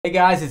Hey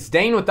guys, it's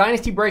Dane with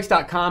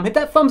DynastyBreaks.com. Hit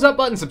that thumbs up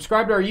button,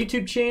 subscribe to our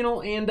YouTube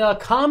channel, and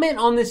comment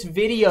on this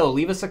video.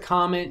 Leave us a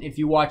comment if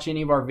you watch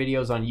any of our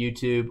videos on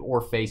YouTube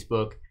or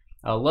Facebook.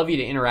 Love you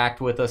to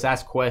interact with us,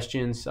 ask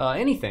questions,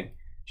 anything.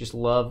 Just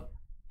love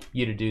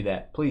you to do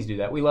that. Please do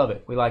that. We love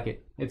it. We like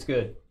it. It's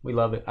good. We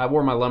love it. I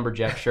wore my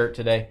lumberjack shirt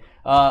today.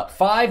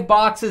 5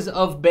 boxes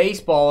of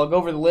baseball. I'll go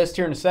over the list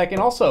here in a second.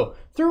 Also,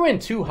 threw in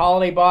 2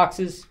 holiday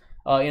boxes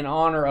in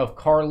honor of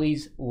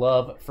Carly's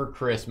love for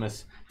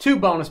Christmas. 2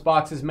 bonus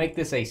boxes make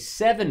this a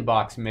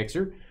 7-box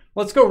mixer.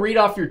 Let's go read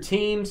off your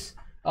teams.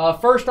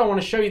 First, I want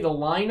to show you the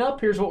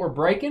lineup. Here's what we're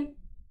breaking.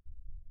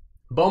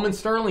 Bowman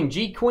Sterling,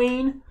 G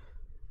Queen,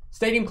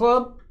 Stadium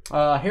Club,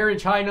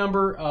 Heritage High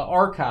Number,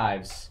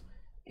 Archives,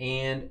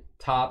 and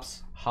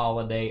Topps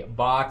Holiday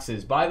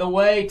boxes. By the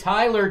way,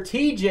 Tyler,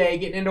 TJ,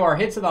 getting into our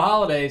hits of the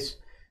holidays.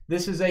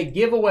 This is a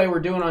giveaway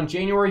we're doing on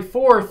January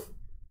 4th.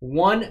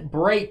 1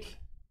 break.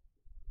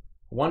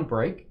 1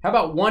 break? How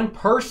about 1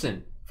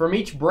 person? From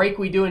each break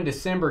we do in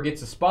December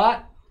gets a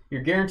spot.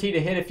 You're guaranteed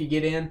to hit if you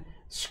get in.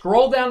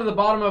 Scroll down to the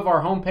bottom of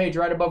our homepage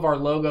right above our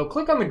logo.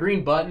 Click on the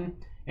green button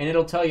and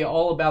it'll tell you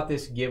all about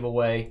this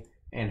giveaway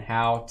and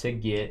how to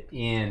get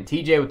in.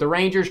 TJ with the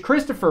Rangers,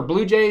 Christopher,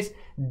 Blue Jays,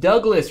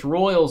 Douglas,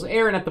 Royals,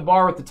 Aaron at the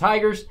bar with the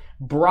Tigers,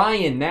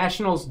 Brian,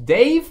 Nationals,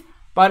 Dave,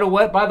 by the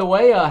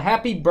way,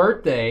 happy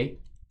birthday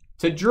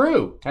to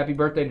Drew. Happy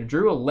birthday to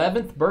Drew,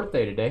 11th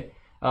birthday today.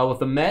 With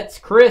the Mets,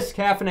 Chris,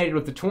 caffeinated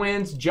with the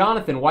Twins,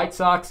 Jonathan, White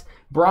Sox,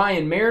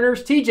 Brian,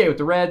 Mariners, TJ with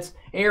the Reds,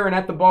 Aaron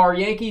at the bar,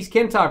 Yankees,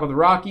 Kentuck with the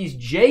Rockies,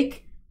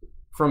 Jake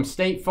from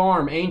State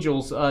Farm,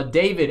 Angels,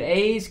 David,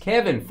 A's,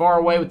 Kevin, far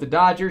away with the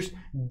Dodgers,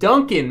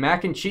 Duncan,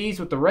 Mac and Cheese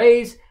with the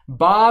Rays,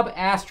 Bob,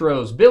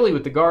 Astros, Billy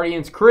with the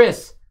Guardians,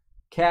 Chris,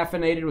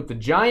 caffeinated with the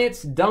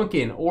Giants,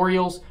 Duncan,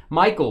 Orioles,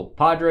 Michael,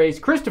 Padres,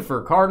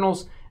 Christopher,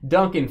 Cardinals,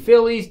 Duncan,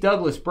 Phillies,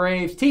 Douglas,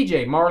 Braves,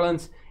 TJ,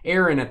 Marlins,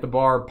 Aaron at the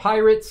bar,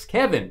 Pirates,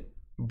 Kevin,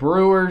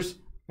 Brewers,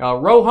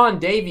 Rohan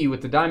Davey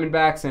with the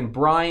Diamondbacks, and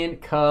Brian,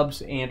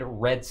 Cubs,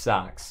 and Red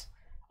Sox.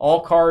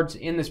 All cards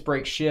in this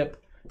break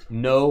ship,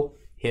 no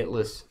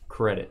hitless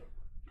credit.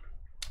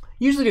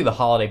 Usually do the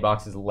holiday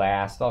boxes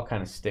last. I'll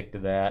kind of stick to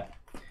that.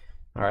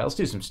 All right, let's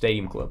do some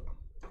Stadium Club.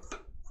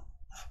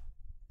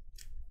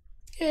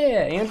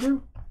 Yeah,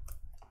 Andrew.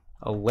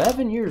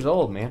 11 years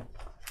old, man.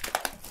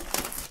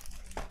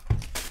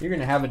 You're going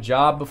to have a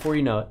job before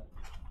you know it.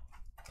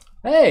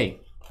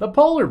 Hey, the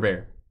polar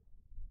bear.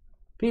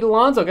 Pete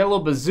Alonso got a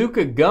little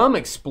bazooka gum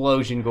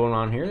explosion going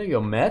on here. There you go,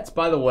 Mets.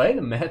 By the way,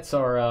 the Mets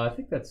are, I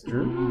think that's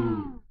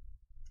Drew.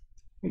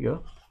 There you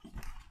go.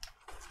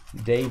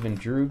 Dave and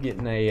Drew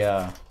getting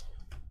a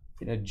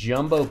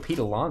jumbo Pete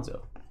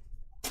Alonso.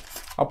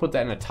 I'll put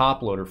that in a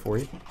top loader for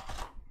you.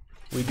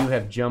 We do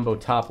have jumbo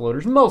top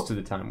loaders. Most of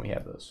the time we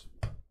have those.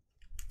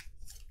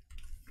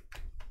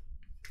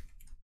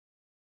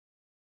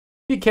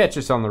 If you catch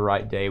us on the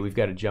right day, we've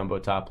got a jumbo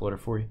top loader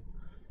for you.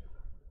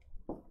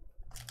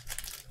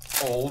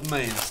 Old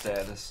man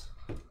status.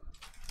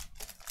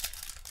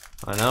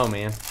 I know,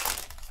 man.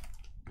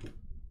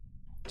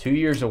 2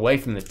 years away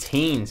from the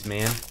teens,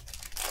 man.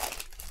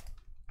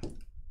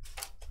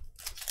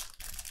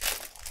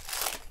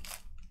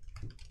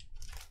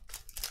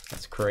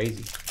 That's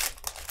crazy.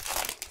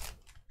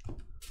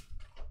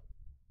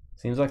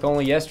 Seems like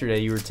only yesterday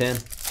you were 10.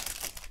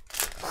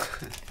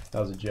 That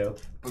was a joke.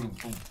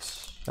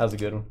 That was a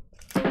good one.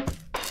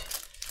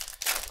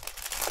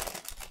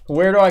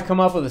 Where do I come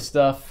up with this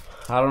stuff?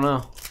 I don't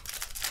know.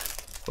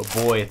 But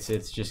boy,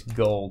 it's just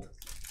gold.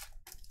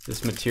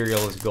 This material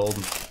is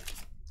golden.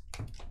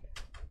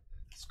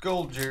 It's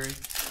gold, Jerry.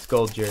 It's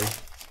gold, Jerry.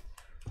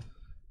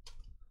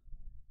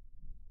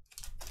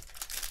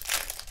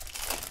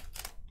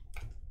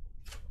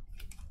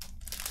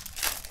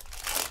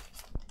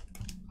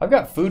 I've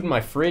got food in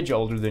my fridge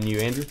older than you,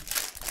 Andrew.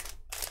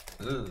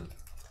 Ugh.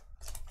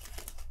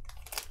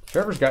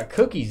 Trevor's got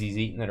cookies he's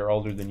eating that are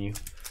older than you.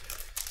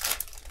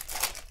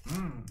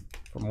 From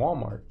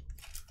Walmart.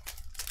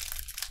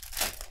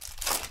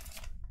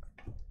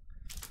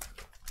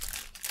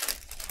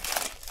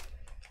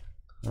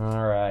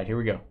 All right, here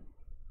we go.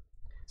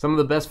 Some of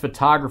the best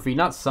photography,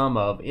 not some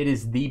of, it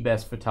is the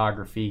best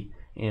photography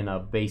in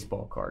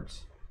baseball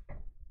cards.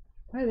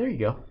 Hey, there you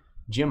go.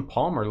 Jim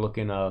Palmer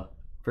looking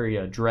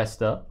very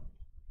dressed up.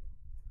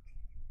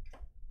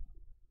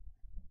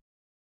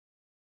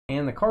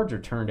 And the cards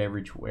are turned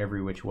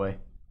every which way.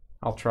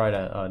 I'll try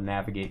to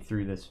navigate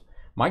through this.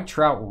 Mike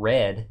Trout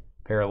red,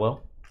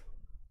 parallel.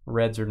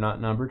 Reds are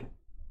not numbered.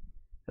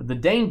 The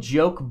Dane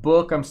Joke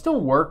book, I'm still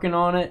working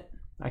on it.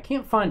 I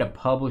can't find a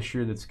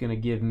publisher that's going to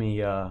give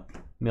me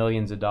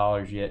millions of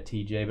dollars yet,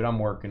 TJ, but I'm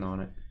working on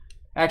it.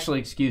 Actually,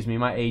 excuse me,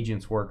 my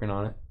agent's working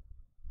on it.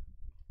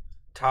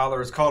 Tyler,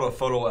 it's called a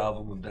photo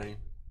album of Dane.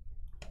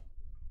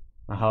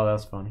 Oh,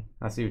 that's funny.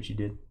 I see what you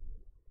did.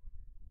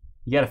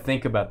 You got to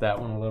think about that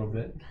one a little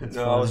bit. It's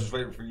no, funny. I was just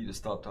waiting for you to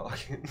stop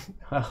talking.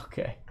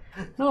 Okay.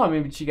 No, I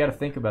mean, but you got to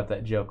think about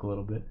that joke a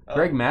little bit.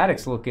 Greg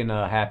Maddox looking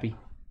happy.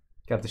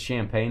 Got the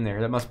champagne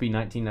there. That must be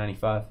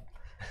 1995.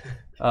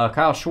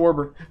 Kyle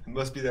Schwarber. It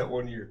must be that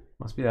 1 year.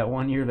 Must be that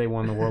 1 year they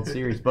won the World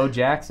Series. Bo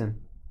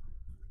Jackson.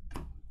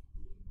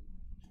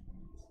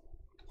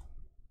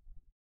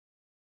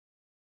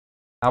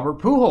 Albert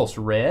Pujols,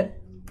 red.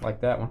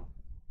 Like that one.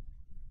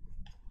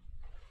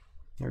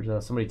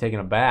 There's somebody taking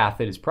a bath.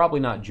 It is probably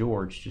not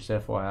George, just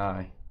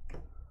FYI.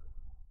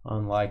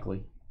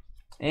 Unlikely.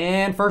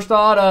 And first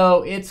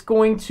auto, it's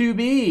going to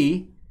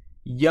be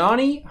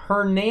Yanni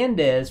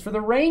Hernandez for the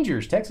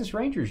Rangers. Texas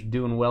Rangers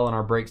doing well in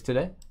our breaks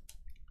today.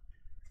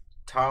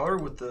 Tyler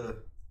with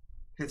the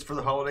hits for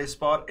the holiday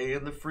spot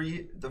and the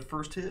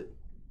first hit.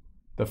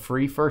 The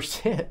free first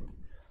hit.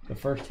 The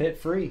first hit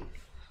free.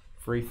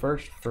 Free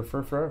first for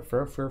fruit.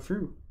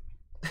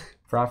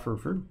 Fry for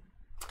fruit.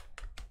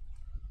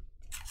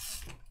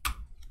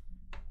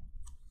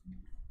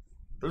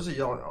 There's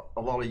a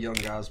lot of young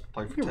guys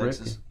play for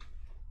Texas.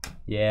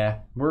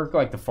 Yeah, we're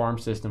like the farm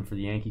system for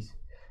the Yankees.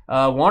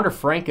 Wander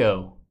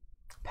Franco,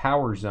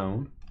 Power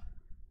Zone.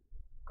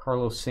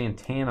 Carlos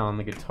Santana on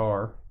the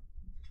guitar.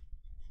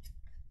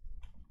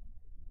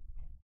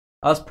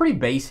 It's pretty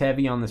base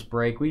heavy on this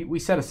break. We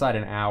set aside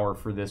an hour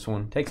for this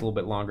one. Takes a little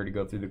bit longer to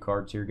go through the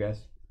cards here,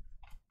 guys.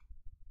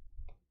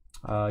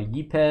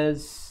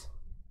 Yepez.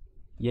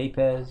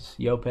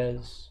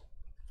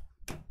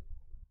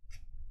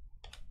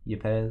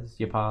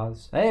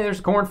 Hey, there's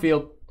a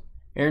cornfield.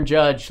 Aaron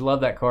Judge,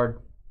 love that card.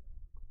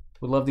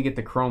 Would love to get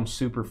the Chrome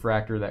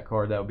Superfractor of that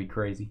card. That would be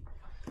crazy.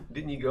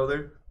 Didn't you go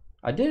there?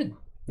 I did.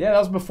 Yeah, that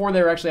was before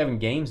they were actually having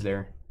games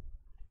there.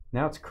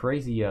 Now it's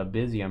crazy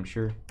busy, I'm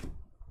sure.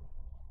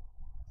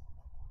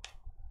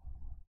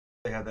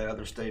 They had that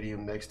other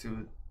stadium next to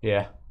it.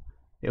 Yeah.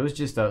 It was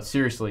just,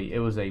 seriously, it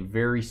was a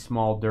very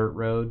small dirt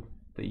road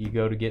that you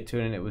go to get to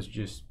it, and it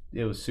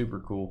was super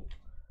cool.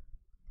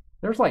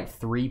 There's like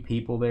 3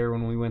 people there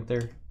when we went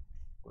there.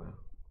 Wow.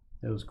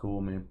 It was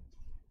cool, man.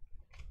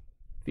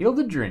 Field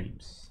of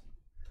Dreams.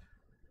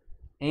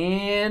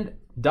 And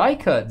die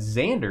cut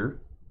Xander.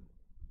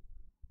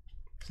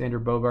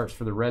 Xander Bogaerts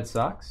for the Red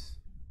Sox.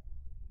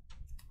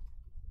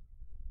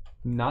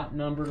 Not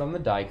numbered on the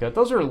die cut.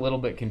 Those are a little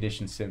bit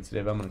condition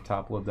sensitive. I'm going to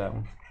top load that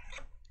one.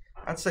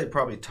 I'd say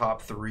probably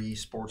top 3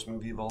 sports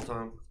movie of all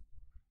time.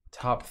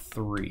 Top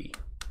 3.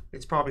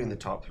 It's probably in the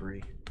top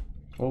 3.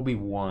 What will be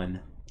 1?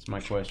 That's my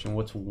question.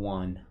 What's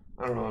 1?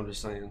 I don't know. I'm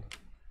just saying.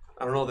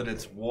 I don't know that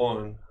it's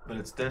 1, but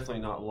it's definitely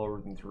not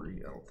lower than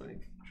 3, I don't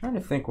think. I'm trying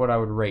to think what I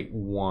would rate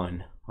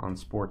 1 on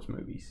sports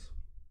movies.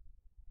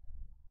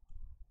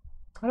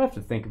 I'd have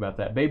to think about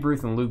that. Babe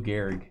Ruth and Lou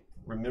Gehrig.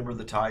 Remember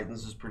the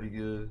Titans is pretty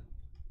good.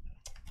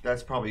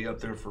 That's probably up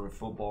there for a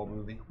football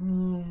movie.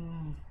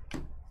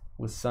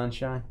 With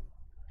Sunshine.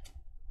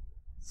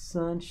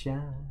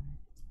 Sunshine.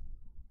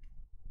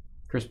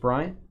 Chris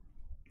Bryant.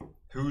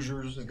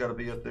 Hoosiers has got to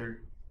be up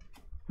there.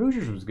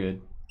 Hoosiers was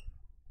good.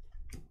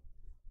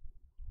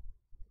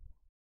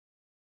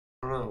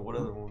 I don't know. What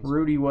other ones?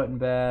 Rudy wasn't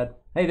bad.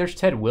 Hey, there's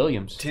Ted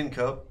Williams. Tin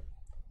Cup.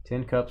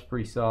 Tin Cup's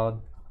pretty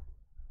solid.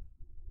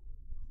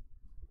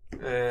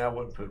 I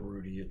wouldn't put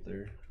Rudy up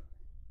there.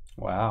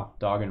 Wow.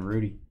 Dog and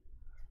Rudy.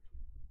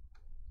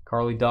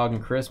 Carly Dog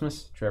and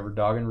Christmas. Trevor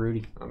Dog and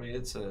Rudy. I mean,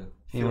 it's a...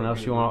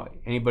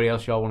 Anybody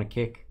else y'all want to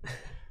kick?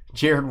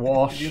 Jared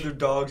Walsh. Any other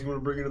dogs you want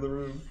to bring into the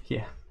room?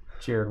 Yeah.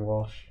 Jared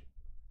Walsh.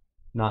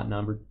 Not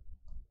numbered.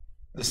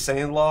 The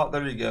Sandlot.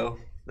 There you go.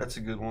 That's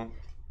a good one.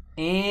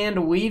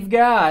 And we've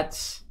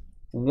got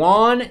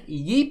Juan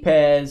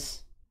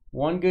Yepez.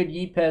 One good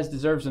Yepez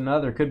deserves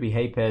another. Could be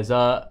Haypez.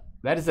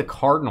 That is the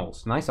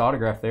Cardinals. Nice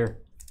autograph there.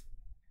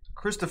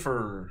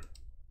 Christopher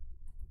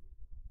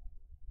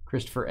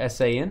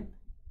S.A.N.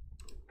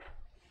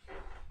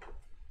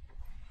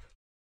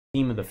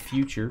 Team of the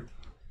future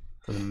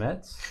for the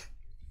Mets.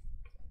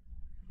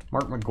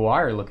 Mark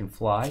McGuire looking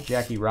fly.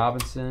 Jackie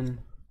Robinson.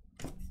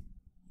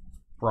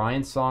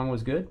 Brian's song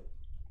was good.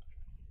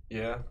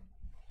 Yeah.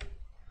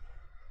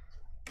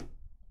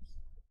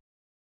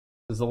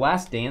 Does The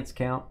Last Dance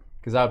count?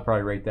 Because I would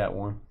probably rate that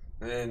 1.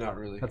 Not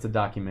really. That's a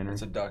documentary.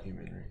 It's a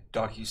documentary.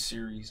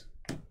 Docu-series.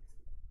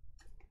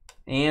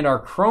 And our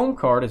Chrome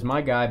card is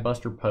my guy,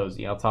 Buster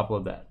Posey. I'll top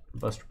load that.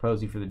 Buster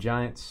Posey for the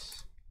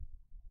Giants.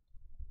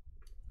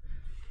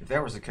 If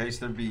that was the case,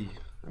 there'd be...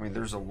 I mean,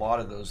 there's a lot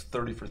of those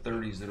 30 for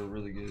 30s that are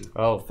really good.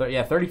 Oh,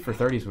 yeah, 30 for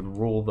 30s would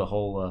rule the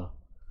whole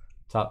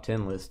top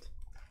 10 list.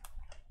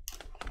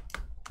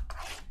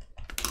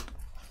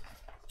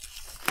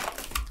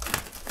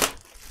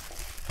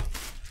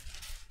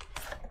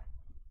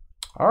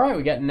 All right,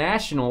 we got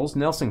Nationals,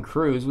 Nelson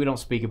Cruz. We don't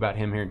speak about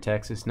him here in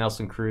Texas.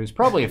 Nelson Cruz,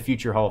 probably a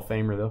future Hall of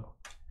Famer, though.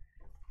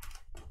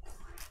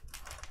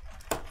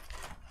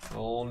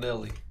 Oh,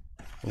 Nelly.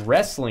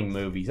 Wrestling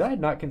movies. I had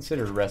not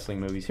considered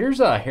wrestling movies. Here's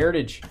a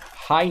Heritage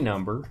High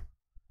Number.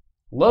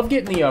 Love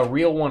getting the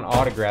real one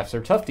autographs. They're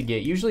tough to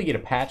get. Usually get a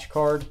patch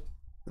card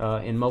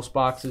in most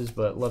boxes,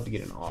 but love to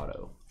get an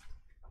auto.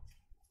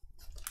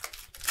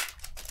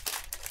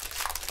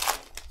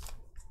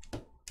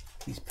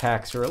 These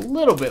packs are a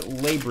little bit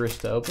laborious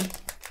to open.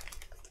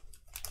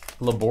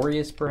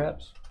 Laborious,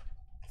 perhaps.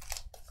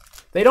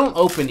 They don't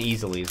open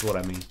easily, is what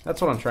I mean. That's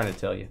what I'm trying to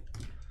tell you.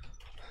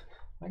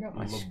 got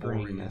my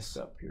screen messed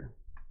up here.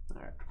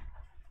 All right.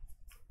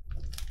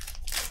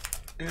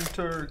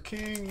 Enter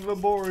King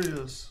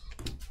Laborious.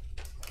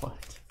 What?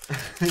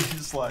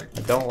 He's like...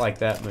 I don't like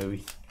that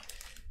movie.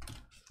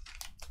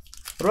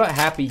 What about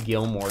Happy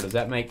Gilmore? Does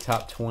that make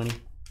top 20?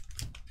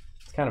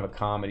 It's kind of a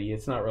comedy.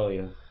 It's not really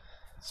a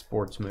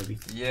sports movie.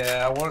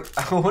 Yeah,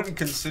 I wouldn't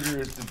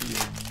consider it to be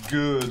a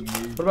good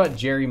movie. What about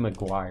Jerry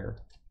Maguire?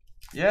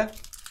 Yeah.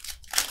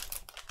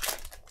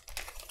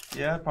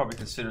 Yeah, I'd probably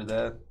consider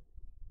that.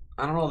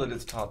 I don't know that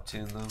it's top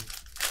 10, though.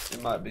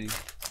 It might be.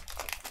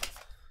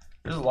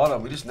 There's a lot of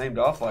them. We just named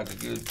off like a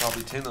good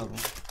probably 10 of them.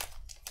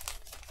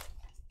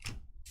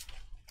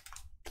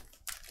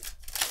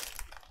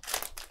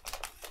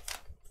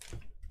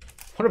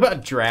 What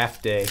about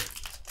Draft Day?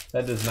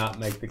 That does not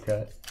make the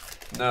cut.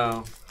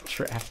 No.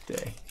 Draft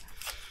Day.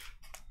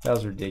 That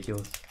was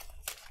ridiculous.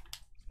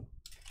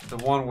 The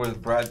one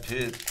with Brad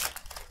Pitt.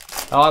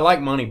 Oh, I like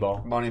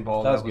Moneyball.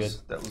 Moneyball. That was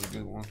good. That was a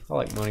good one. I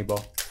like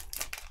Moneyball.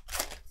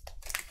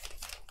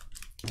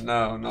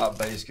 No, not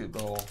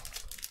basketball.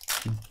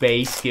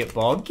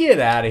 Basketball. Get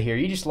out of here.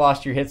 You just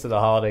lost your hits of the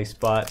holiday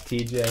spot,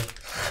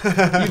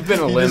 TJ. You've been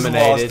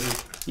eliminated.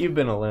 You've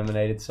been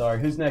eliminated. Sorry.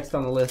 Who's next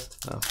on the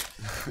list? Oh.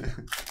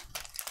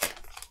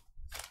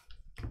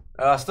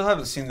 I still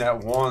haven't seen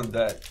that one,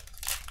 that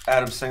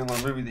Adam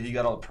Sandler movie that he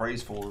got all the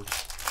praise for,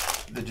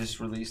 that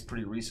just released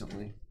pretty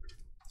recently.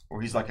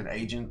 Where he's like an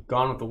agent.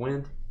 Gone with the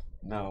Wind?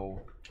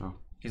 No. Oh.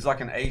 He's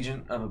like an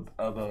agent of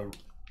a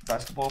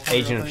basketball player.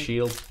 Agent of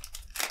S.H.I.E.L.D.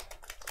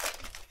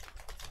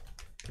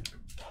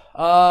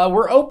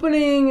 We're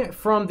opening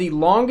from the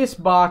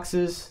longest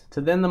boxes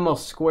to then the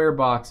most square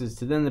boxes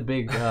to then the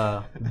big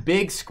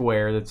big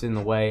square that's in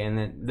the way, and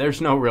then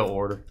there's no real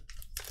order.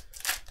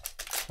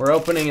 We're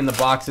opening in the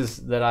boxes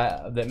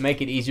that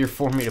make it easier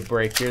for me to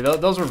break here.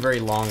 Those were very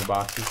long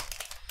boxes.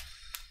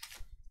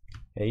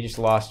 Yeah, you just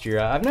lost your...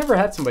 I've never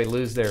had somebody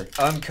lose their...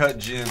 Uncut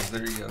Gems,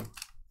 there you go.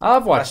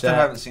 I've watched that. I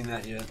still haven't seen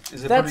that yet.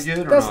 Is it pretty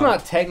good or that's not?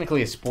 Not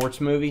technically a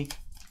sports movie.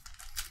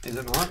 Is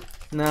it not?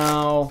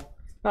 No,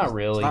 not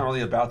really. It's not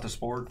really about the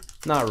sport.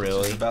 Not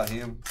really. It's just about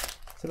him.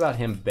 It's about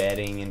him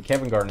betting, and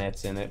Kevin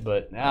Garnett's in it,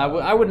 but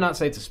I would not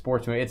say it's a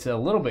sports movie. It's a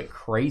little bit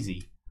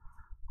crazy.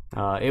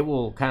 It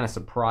will kind of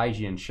surprise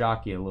you and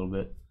shock you a little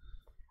bit.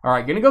 All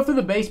right, going to go through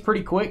the base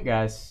pretty quick,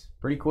 guys.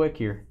 Pretty quick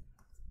here.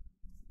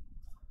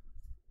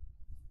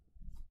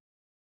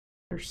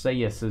 There's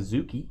Seiya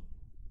Suzuki.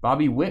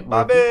 Bobby Witt.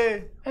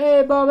 Bobby!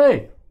 Hey,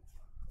 Bobby!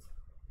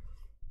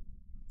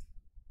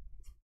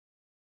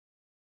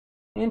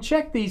 And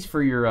check these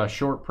for your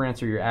short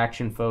prints or your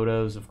action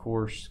photos, of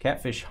course.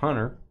 Catfish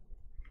Hunter.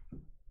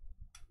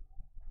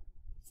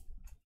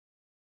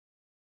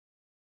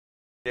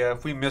 Yeah,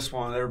 if we miss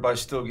one, everybody's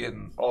still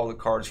getting all the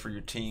cards for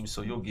your team,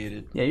 so you'll get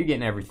it. Yeah, you're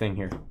getting everything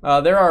here.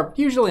 There are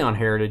usually on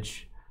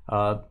Heritage.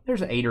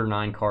 There's 8 or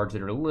 9 cards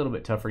that are a little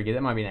bit tougher to get.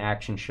 That might be an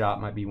action shot,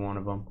 might be one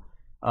of them.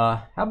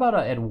 How about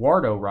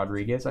Eduardo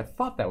Rodriguez? I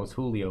thought that was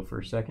Julio for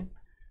a second.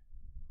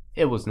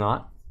 It was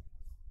not.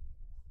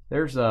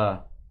 There's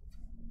looks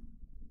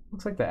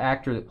like the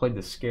actor that played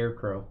the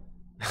Scarecrow.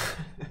 You know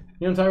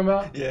what I'm talking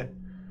about? Yeah.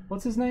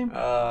 What's his name?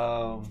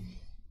 How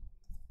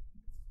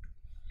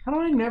do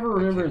I never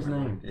remember his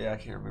name? Yeah, I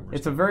can't remember.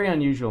 It's a very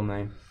unusual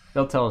name.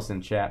 They'll tell us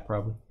in chat,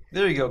 probably.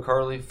 There you go,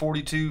 Carly.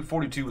 42.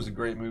 42 was a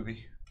great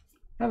movie.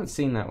 I haven't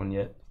seen that one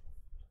yet.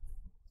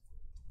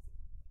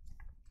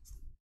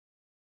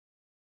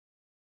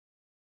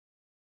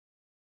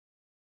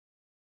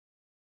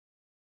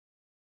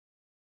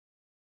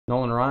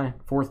 Nolan Ryan,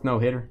 4th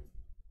no-hitter.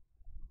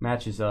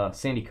 Matches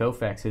Sandy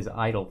Koufax, his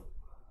idol.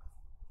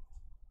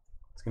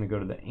 It's going to go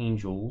to the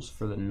Angels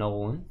for the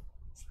Nolan.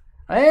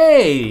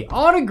 Hey,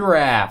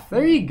 autograph.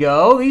 There you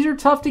go. These are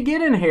tough to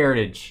get in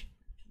Heritage.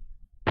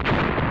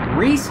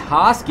 Reese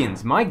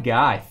Hoskins, my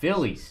guy,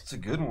 Phillies. It's a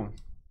good one.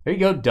 There you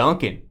go,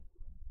 Duncan.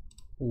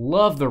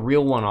 Love the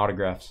real one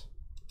autographs.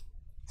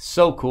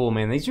 So cool,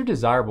 man. These are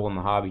desirable in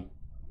the hobby.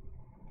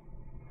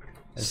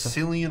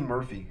 Cillian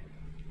Murphy.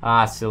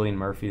 Ah, Cillian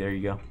Murphy. There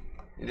you go.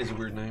 It is a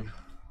weird name.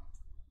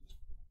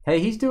 Hey,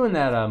 he's doing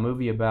that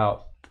movie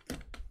about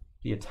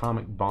the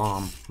atomic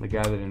bomb, the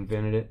guy that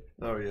invented it.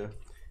 Oh, yeah.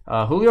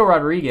 Julio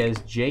Rodriguez,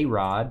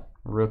 J-Rod,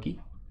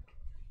 rookie.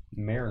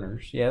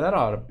 Mariners. Yeah, that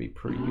ought to be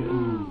pretty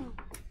good.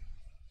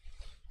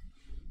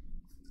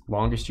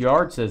 Longest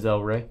yard, says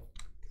El Rey.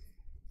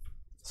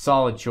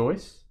 Solid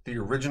choice. The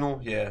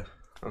original? Yeah.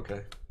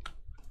 Okay.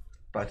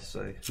 About to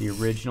say. The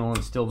original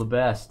and still the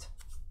best.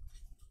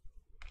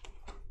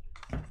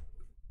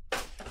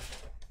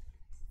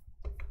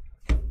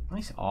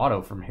 Nice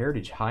auto from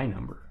Heritage High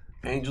Number.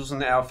 Angels in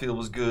the outfield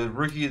was good.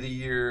 Rookie of the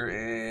year,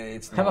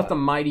 it's not. How about the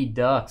Mighty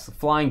Ducks? The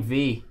Flying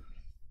V?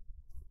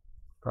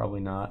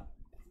 Probably not.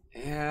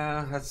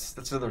 Yeah, that's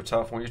another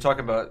tough one. You're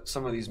talking about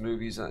some of these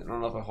movies. I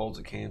don't know if it holds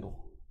a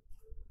candle.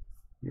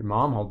 Your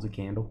mom holds a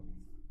candle.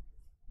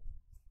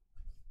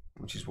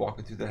 When she's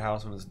walking through the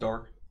house when it's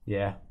dark.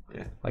 Yeah.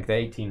 Yeah. Like the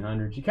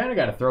 1800s. You kind of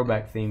got a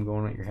throwback theme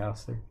going at your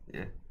house there.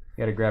 Yeah. You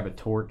got to grab a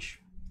torch.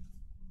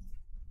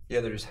 Yeah,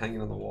 they're just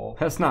hanging on the wall.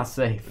 That's not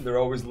safe. They're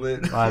always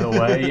lit. By the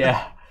way,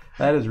 yeah.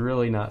 That is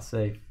really not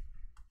safe.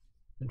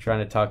 I'm trying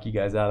to talk you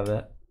guys out of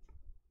that.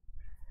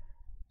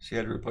 She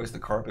had to replace the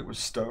carpet with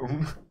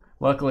stone.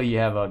 Luckily, you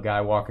have a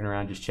guy walking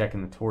around just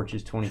checking the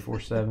torches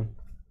 24/7.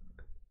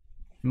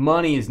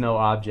 Money is no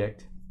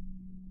object.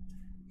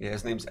 Yeah,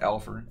 his name's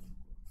Alfred.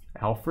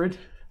 Alfred?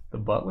 The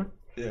butler?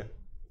 Yeah.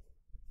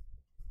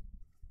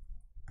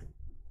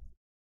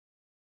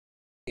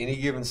 Any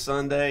Given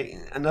Sunday,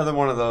 another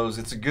one of those.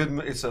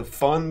 It's a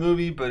fun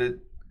movie, but it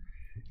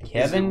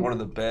isn't one of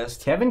the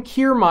best. Kevin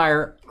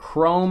Kiermaier,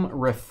 Chrome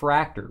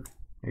Refractor.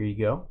 There you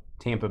go.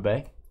 Tampa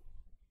Bay.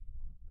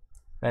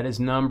 That is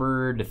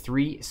numbered to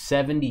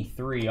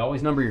 373.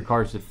 Always number your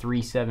cards to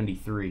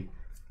 373.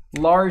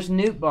 Lars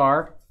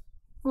Nootbaar.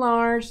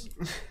 Lars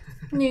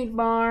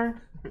Nootbaar.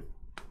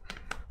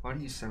 Why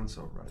do you sound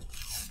so right?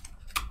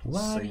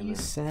 Why do you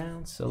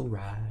sound so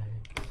right?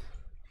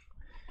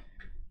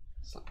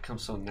 It's become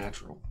so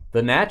natural.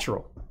 The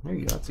Natural. There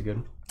you go. That's a good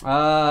one.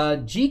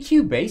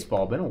 GQ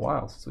Baseball. Been a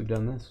while since we've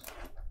done this.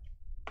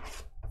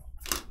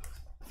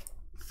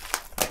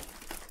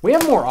 We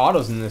have more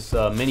autos in this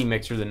mini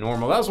mixer than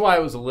normal. That's why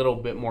it was a little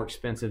bit more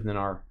expensive than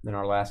our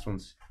last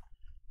ones.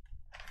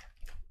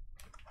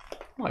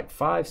 Like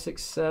 5,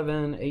 6,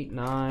 7, 8,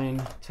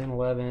 9, 10,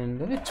 11.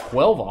 They had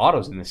 12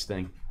 autos in this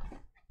thing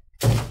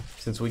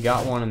since we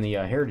got one in the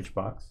Heritage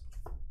box.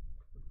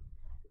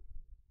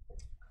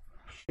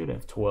 Should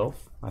have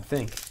 12, I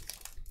think.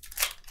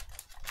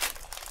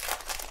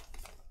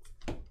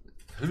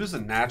 Who does the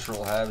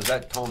Natural have? Is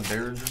that Tom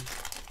Derringer?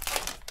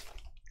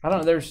 I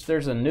don't know.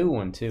 There's a new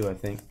one too, I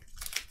think.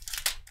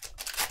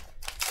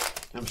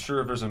 I'm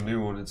sure if there's a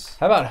new one, it's...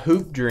 How about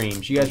Hoop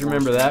Dreams? You guys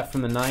remember that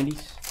from the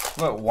 90s?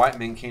 What, White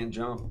Men Can't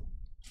Jump?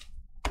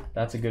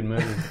 That's a good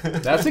movie.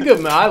 That's a good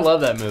movie. I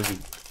love that movie.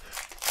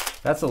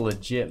 That's a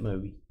legit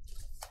movie.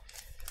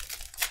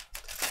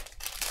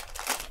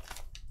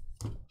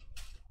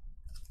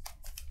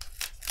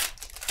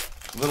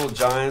 Little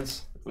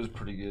Giants was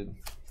pretty good.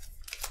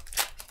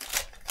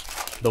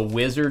 The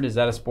Wizard, is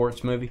that a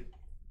sports movie?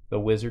 The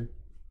Wizard?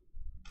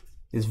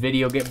 Is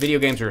video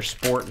games are a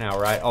sport now,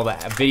 right? All the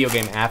video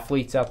game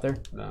athletes out there?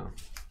 No.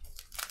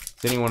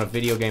 Is anyone a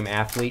video game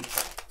athlete?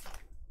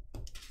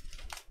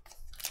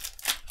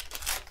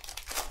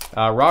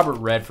 Robert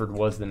Redford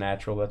was the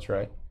Natural, that's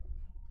right.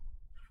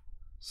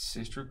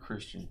 Sister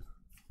Christian.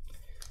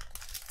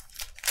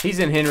 He's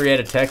in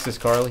Henrietta, Texas,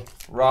 Carly.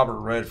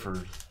 Robert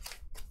Redford.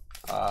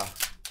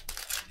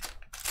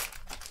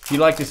 If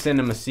you'd like to send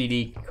him a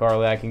CD,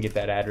 Carly, I can get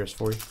that address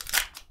for you.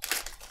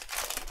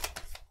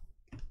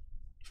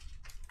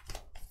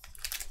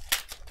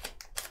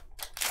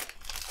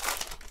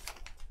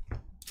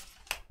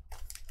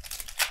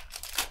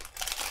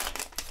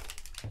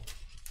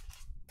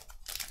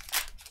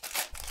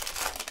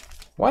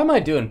 Why am I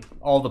doing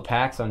all the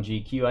packs on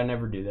GQ? I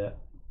never do that.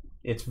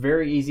 It's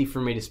very easy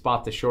for me to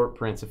spot the short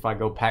prints if I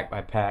go pack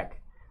by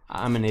pack.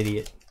 I'm an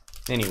idiot.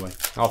 Anyway,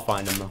 I'll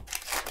find them though.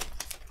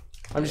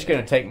 I'm just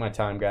going to take my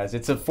time, guys.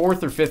 It's a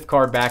 4th or 5th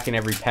card back in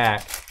every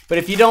pack. But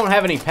if you don't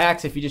have any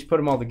packs, if you just put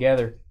them all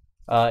together,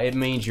 it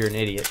means you're an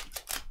idiot,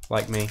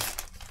 like me.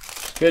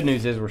 Good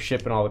news is we're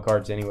shipping all the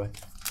cards anyway.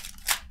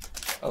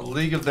 A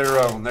League of Their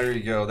Own. There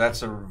you go.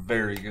 That's a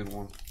very good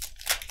one.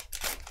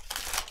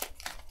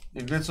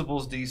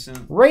 Invincible's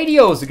decent.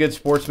 Radio is a good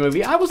sports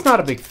movie. I was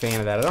not a big fan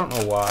of that. I don't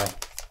know why.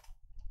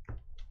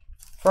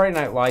 Friday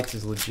Night Lights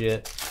is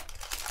legit.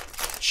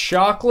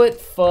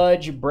 Chocolate,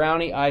 fudge,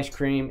 brownie, ice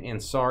cream,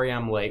 and sorry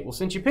I'm late. Well,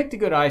 since you picked a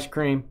good ice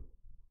cream,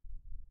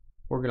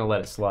 we're going to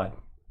let it slide.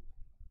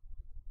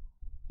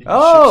 You can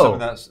ship some of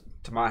that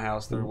to my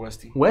house there,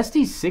 Westy.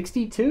 Westy's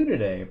 62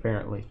 today,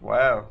 apparently.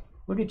 Wow.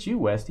 Look at you,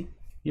 Westy.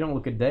 You don't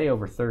look a day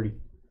over 30.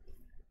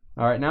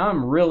 All right, now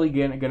I'm really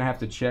going to have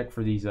to check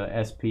for these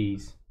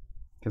SPs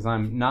because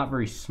I'm not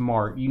very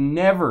smart. You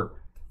never,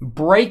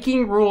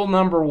 breaking rule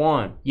number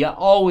 1, you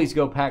always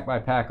go pack by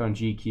pack on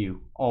GQ.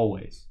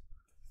 Always.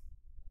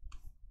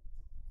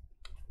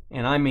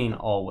 And I mean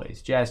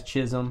always. Jazz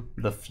Chisholm,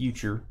 the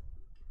future.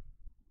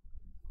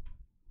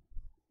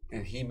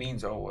 And he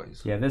means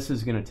always. Yeah, this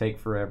is going to take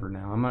forever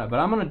now. But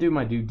I'm going to do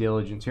my due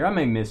diligence here. I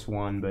may miss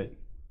one, but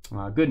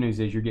good news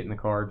is you're getting the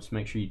cards.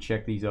 Make sure you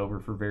check these over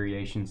for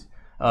variations.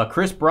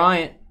 Chris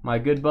Bryant, my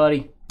good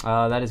buddy,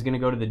 that is going to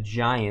go to the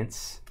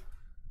Giants.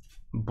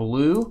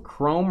 Blue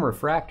Chrome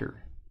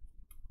Refractor.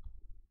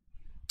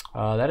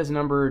 That is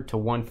numbered to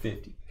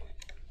 150.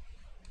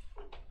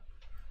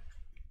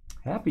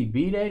 Happy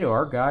B-Day to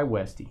our guy,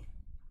 Westy.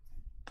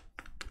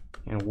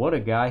 And what a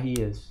guy he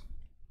is.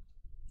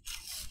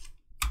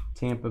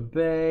 Tampa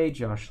Bay,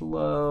 Josh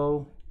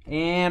Lowe.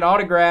 And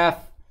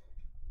autograph.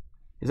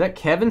 Is that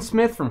Kevin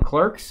Smith from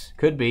Clerks?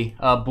 Could be.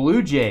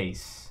 Blue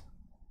Jays.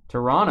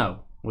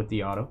 Toronto with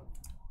the auto.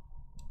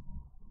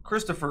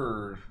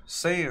 Christopher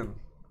Sand.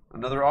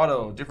 Another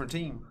auto, different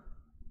team.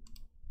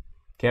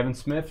 Kevin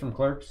Smith from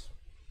Clerks.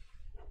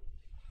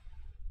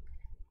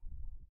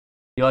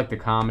 You like the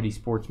comedy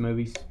sports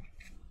movies?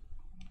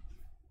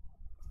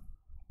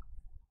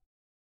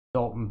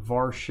 Dalton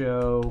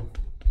Varsho.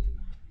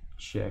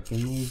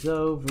 Checking these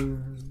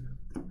over.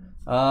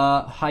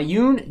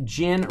 Hyun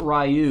Jin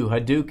Ryu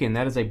Hadouken.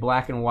 That is a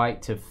black and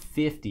white to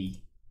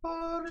 50.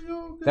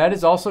 That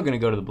is also going to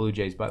go to the Blue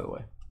Jays, by the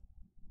way.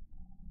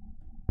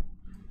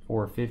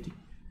 450.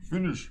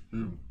 Finish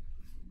him.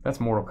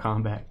 That's Mortal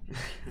Kombat.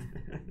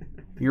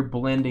 You're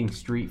blending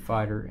Street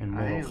Fighter and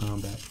Mortal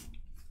Kombat.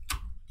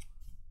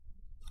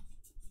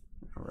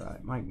 All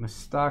right, Mike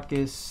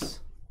Moustakas.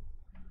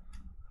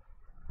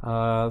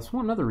 That's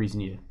one other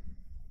reason you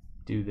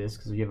do this,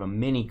 because you have a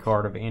mini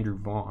card of Andrew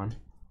Vaughn.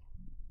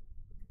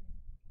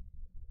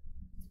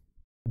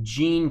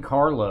 Gene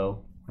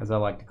Carlo, as I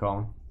like to call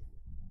him.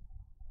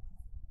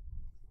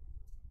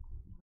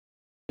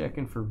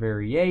 Checking for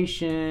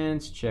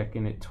variations,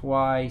 checking it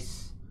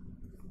twice.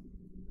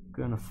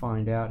 Gonna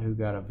find out who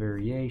got a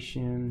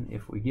variation,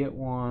 if we get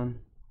one.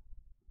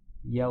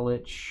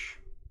 Yelich.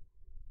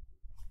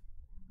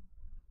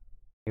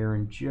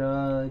 Aaron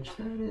Judge,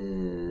 that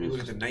is... You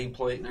look at the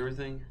nameplate and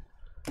everything?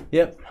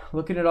 Yep,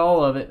 looking at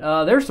all of it.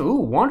 There's,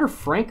 Wander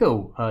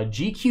Franco,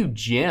 GQ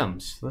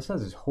Gems. This has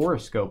his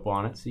horoscope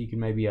on it, so you can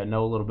maybe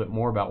know a little bit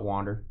more about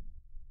Wander.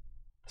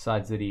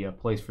 Besides that he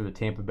plays for the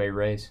Tampa Bay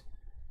Rays.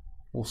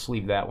 We'll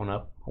sleeve that one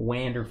up.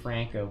 Wander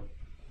Franco.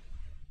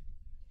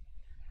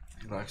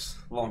 He likes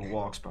long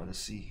walks by the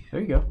sea.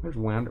 There you go. There's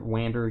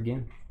Wander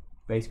again.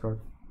 Base card.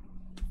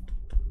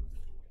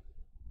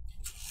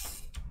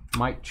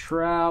 Mike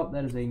Trout.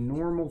 That is a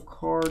normal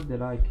card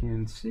that I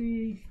can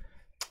see.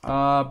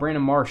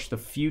 Brandon Marsh, the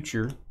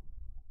future.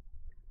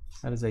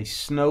 That is a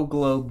snow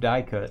globe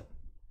die cut.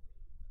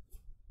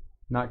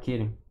 Not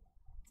kidding.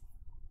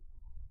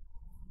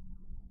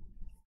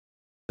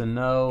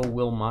 No,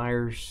 Will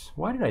Myers.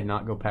 Why did I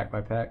not go pack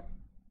by pack?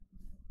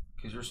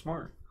 Because you're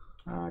smart.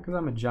 Because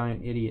I'm a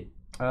giant idiot.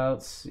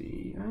 Let's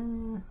see.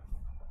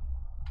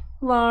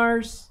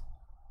 Lars.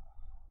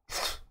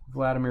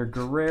 Vladimir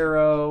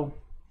Guerrero.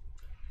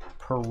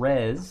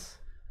 Perez.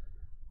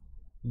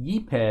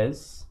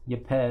 Yepez.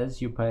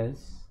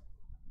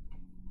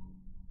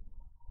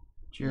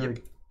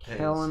 Jared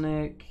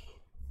Kelenic.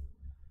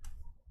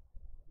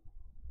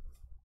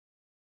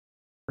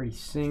 Brady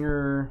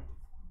Singer.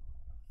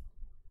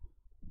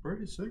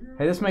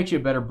 Hey, this makes you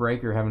a better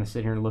breaker having to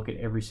sit here and look at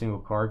every single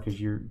card because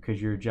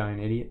you're a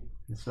giant idiot.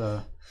 This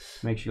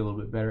makes you a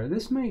little bit better.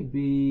 This may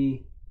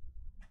be.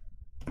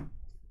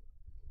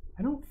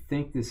 I don't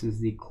think this is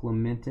the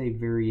Clemente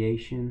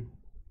variation.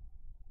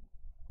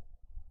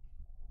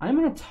 I'm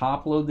gonna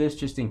top load this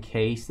just in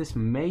case. This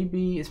may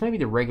be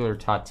the regular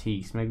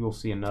Tatis. Maybe we'll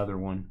see another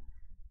one.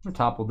 I'm gonna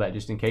top load that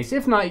just in case.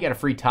 If not, you got a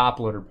free top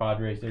loader,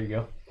 Padres. There you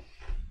go.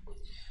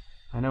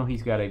 I know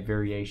he's got a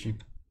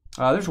variation.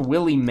 There's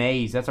Willie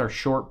Mays. That's our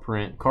short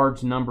print.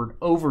 Cards numbered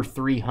over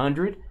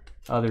 300.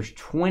 There's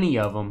 20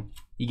 of them.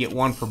 You get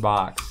one per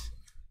box.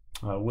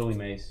 Willie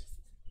Mays.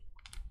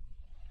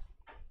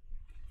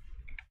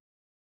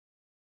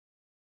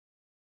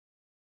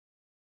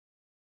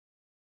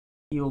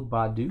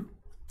 Badu.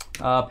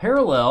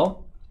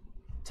 Parallel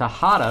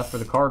Tejada for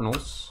the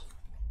Cardinals.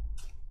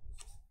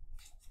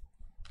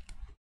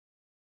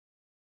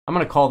 I'm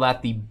gonna call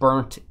that the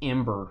Burnt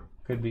Ember.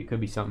 Could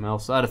be something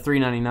else. Out of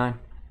 $3.99.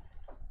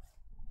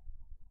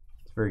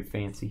 It's very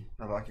fancy.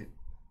 I like it.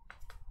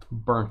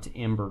 Burnt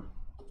Ember.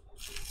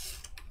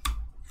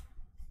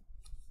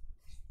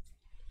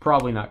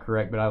 Probably not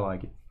correct, but I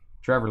like it.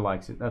 Trevor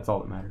likes it. That's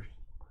all that matters.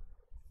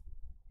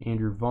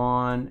 Andrew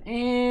Vaughn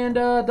and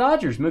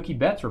Dodgers. Mookie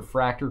Betts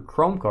refractor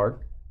chrome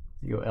card.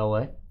 There you go,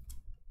 LA.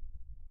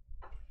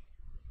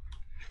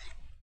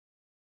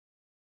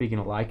 Speaking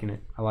of liking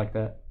it, I like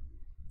that.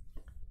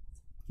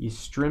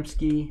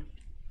 Yastrzemski.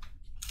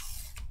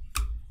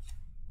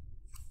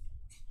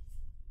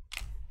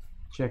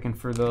 Checking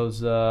for those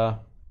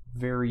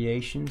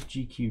variations.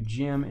 GQ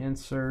Gem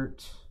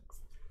insert.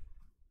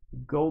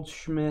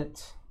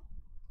 Goldschmidt.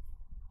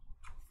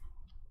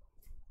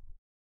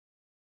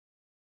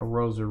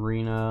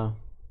 Rosarina.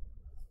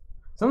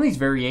 Some of these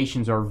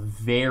variations are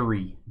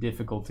very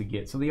difficult to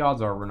get, so the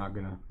odds are we're not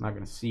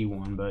gonna see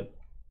one, but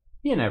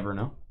you never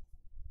know.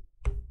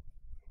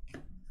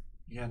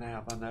 Yeah,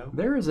 now I know.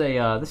 There is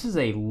a this is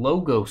a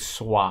logo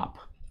swap.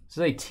 This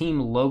is a team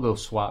logo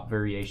swap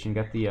variation.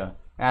 Got the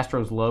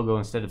Astros logo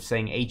instead of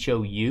saying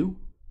HOU.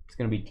 It's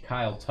gonna be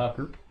Kyle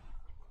Tucker.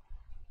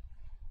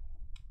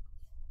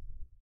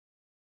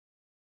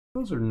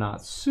 Those are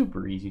not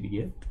super easy to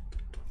get.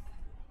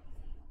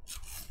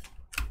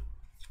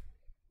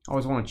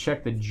 Always want to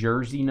check the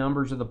jersey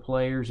numbers of the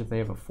players. If they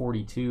have a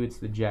 42, it's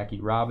the Jackie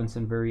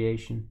Robinson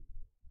variation.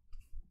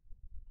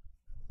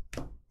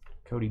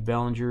 Cody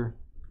Bellinger.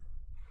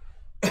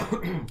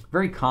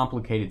 Very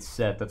complicated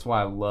set. That's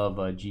why I love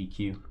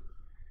GQ.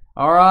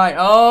 All right.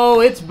 Oh,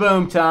 it's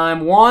boom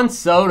time. Juan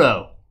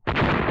Soto.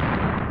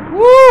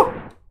 Woo!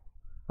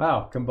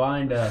 Wow,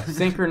 combined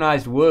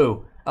synchronized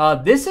woo.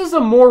 This is a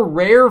more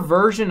rare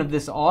version of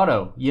this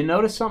auto. You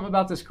notice something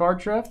about this card,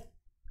 Trev?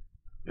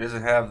 It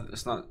doesn't have,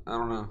 it's not, I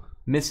don't know.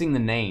 Missing the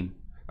name.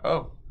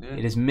 Oh, yeah.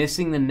 It is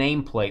missing the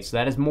nameplate, so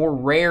that is more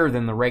rare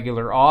than the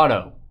regular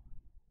auto.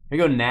 Here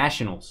you go,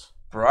 Nationals.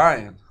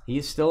 Brian. He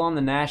is still on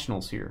the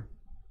Nationals here.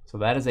 So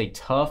that is a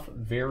tough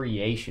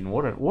variation.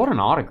 What an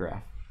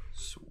autograph.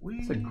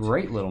 Sweet. It's a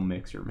great little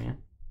mixer, man.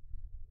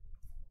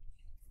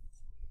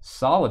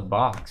 Solid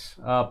box.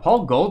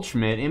 Paul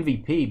Goldschmidt,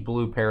 MVP,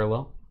 blue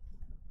parallel.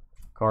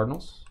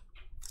 Cardinals.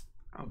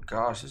 Oh,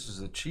 gosh, this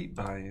is a cheap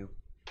buy-in.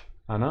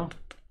 I know.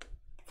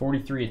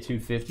 43 at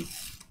 250.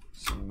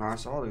 Some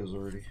nice autos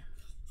already.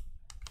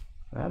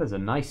 That is a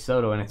nice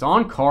Soto, and it's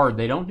on card.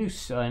 They don't do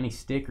any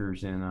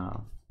stickers in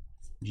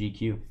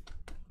GQ.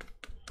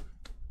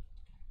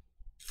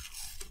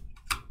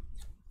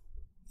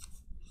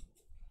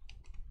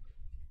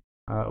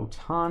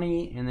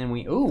 Ohtani, and then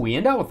we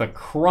end out with a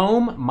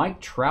chrome Mike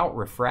Trout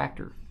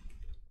refractor.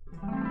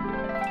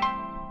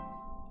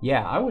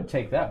 Yeah, I would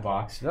take that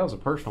box. If that was a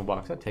personal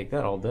box, I'd take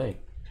that all day.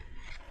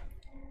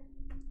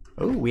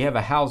 Oh, we have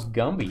a House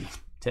Gumby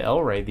to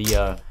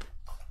Elray,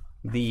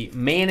 the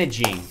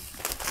managing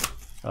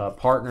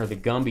partner of the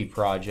Gumby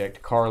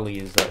project. Carly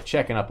is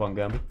checking up on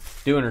Gumby,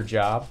 doing her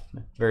job.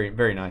 Very,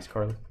 very nice,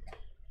 Carly.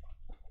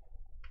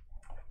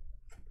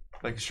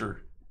 Making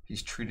sure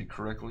he's treated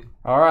correctly.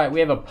 All right,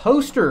 we have a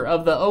poster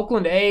of the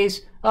Oakland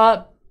A's.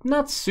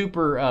 Not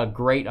super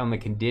great on the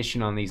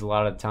condition on these a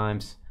lot of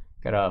times.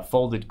 Got a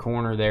folded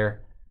corner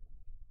there.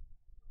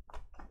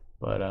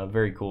 But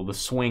very cool. The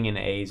swinging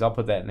A's. I'll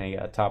put that in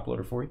a top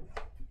loader for you.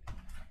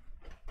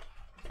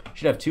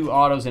 Should have 2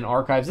 autos in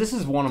archives. This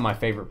is one of my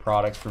favorite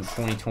products from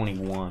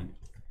 2021.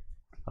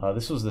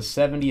 This was the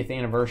 70th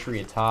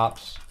anniversary of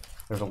Topps.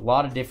 There's a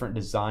lot of different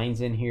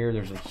designs in here.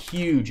 There's a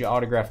huge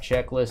autograph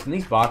checklist, and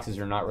these boxes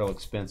are not real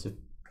expensive.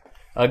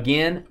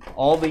 Again,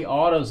 all the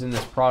autos in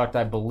this product,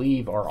 I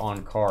believe, are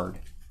on card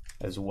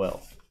as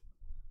well.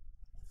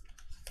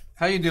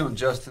 How you doing,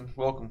 Justin?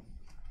 Welcome.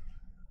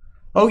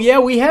 Oh yeah,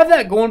 we have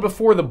that going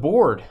before the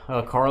board,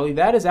 Carly.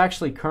 That is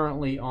actually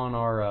currently on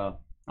our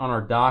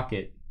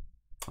docket.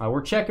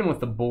 We're checking with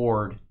the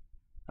board.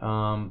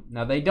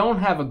 Now they don't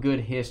have a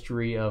good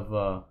history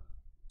of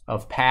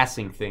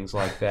passing things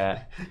like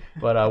that,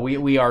 but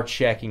we are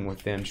checking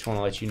with them. Just want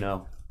to let you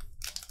know.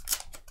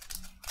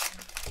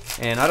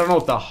 And I don't know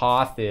what the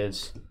Hoth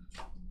is.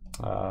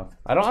 I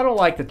don't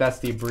like that. That's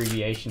the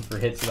abbreviation for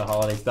hits of the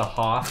holidays. The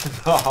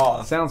Hoth. The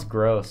Hoth. Sounds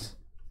gross.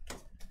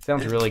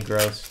 Sounds really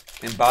gross.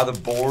 And by the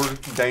board,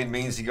 Dane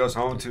means he goes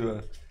home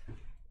to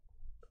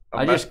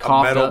a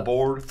metal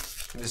board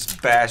and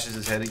just bashes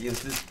his head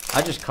against it.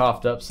 I just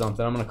coughed up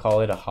something. I'm going to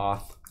call it a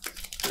Hoth.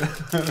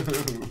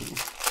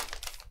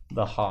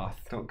 The Hoth.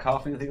 Don't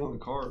cough anything on the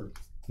card.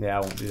 Yeah,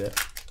 I won't do that.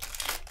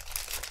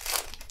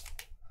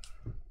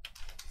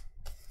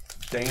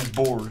 Dane's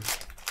bored.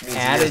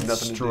 Added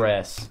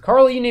stress.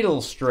 Carly, you need a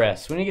little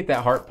stress. We need to get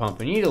that heart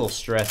pumping. You need a little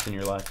stress in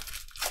your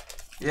life.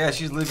 Yeah,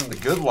 she's living the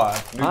good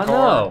life. New I car.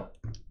 know.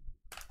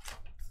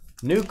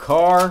 New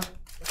car.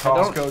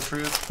 Costco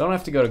trip. Don't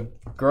have to go to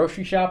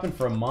grocery shopping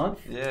for a month.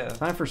 Yeah.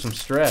 Time for some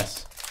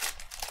stress.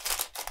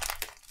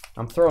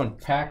 I'm throwing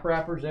pack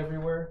wrappers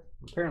everywhere.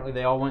 Apparently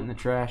they all went in the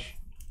trash.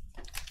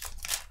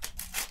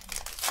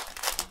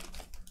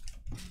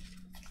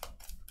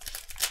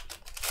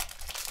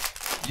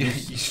 You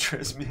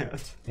stress me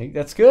out.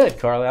 That's good,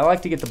 Carly. I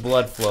like to get the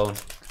blood flowing.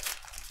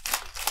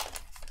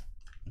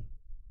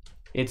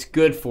 It's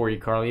good for you,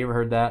 Carly. You ever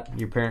heard that?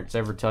 Your parents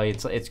ever tell you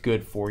it's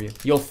good for you?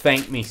 You'll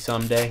thank me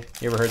someday.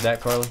 You ever heard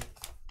that, Carly?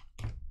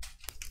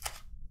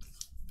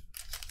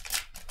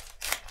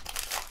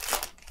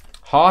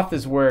 Hoth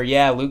is where,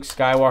 yeah, Luke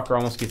Skywalker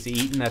almost gets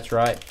eaten. That's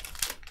right.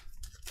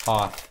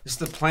 Hoth. It's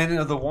the planet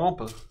of the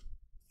Wampa.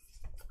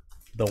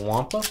 The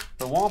Wampa?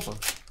 The Wampa.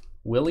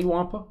 Willy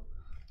Wampa?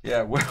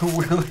 Yeah, Willy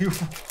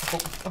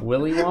Wampa.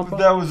 Willy Wampa?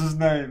 That was his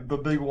name. The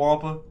big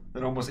Wampa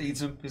that almost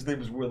eats him. His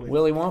name is Willy.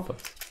 Willy Wampa.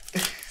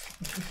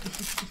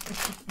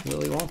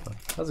 Willy Wampa.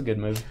 That was a good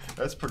movie.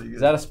 That's pretty good.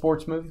 Is that a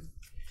sports movie?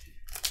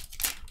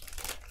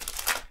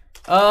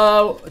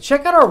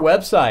 Check out our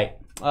website.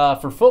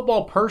 For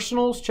football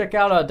personals, check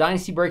out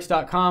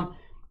dynastybreaks.com.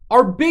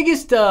 Our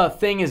biggest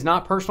thing is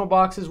not personal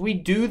boxes. We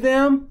do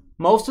them.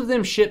 Most of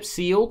them ship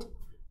sealed.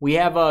 We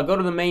have go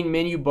to the main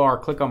menu bar,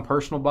 click on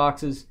personal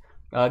boxes.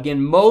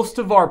 Again, most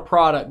of our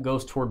product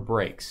goes toward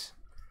breaks.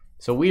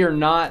 So we are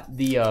not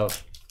the...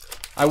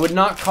 I would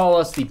not call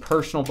us the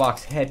personal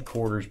box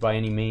headquarters by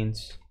any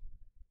means.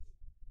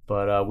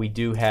 But we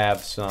do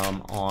have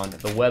some on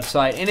the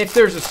website. And if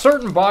there's a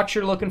certain box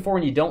you're looking for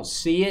and you don't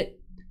see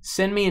it,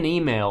 send me an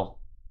email.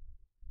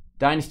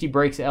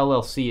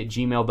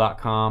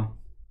 dynastybreaksllc@gmail.com.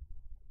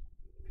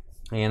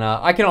 And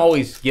I can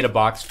always get a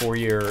box for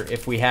you, or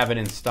if we have it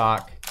in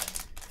stock,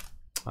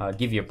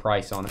 give you a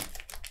price on it.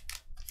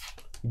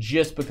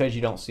 Just because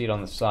you don't see it on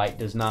the site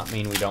does not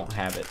mean we don't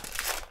have it.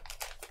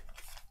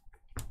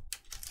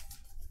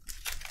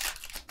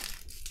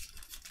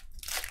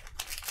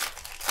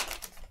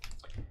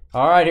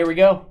 All right, here we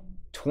go.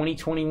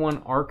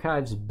 2021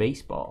 Archives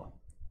Baseball.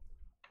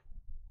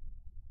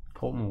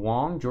 Colton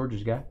Wong,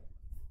 Georgia's guy.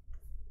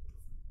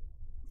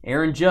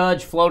 Aaron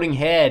Judge, floating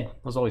head.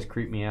 Those always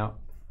creep me out.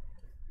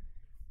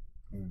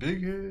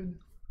 Big head.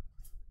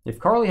 If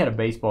Carly had a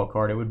baseball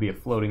card, it would be a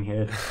floating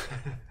head.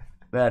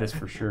 That is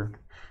for sure.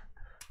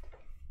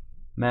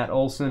 Matt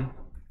Olson.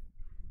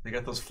 They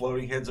got those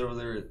floating heads over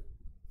there at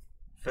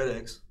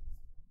FedEx.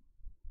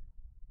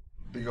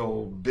 Big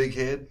old big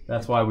head.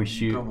 That's why we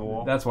shoot.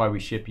 That's why we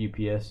ship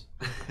UPS.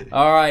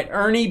 All right,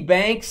 Ernie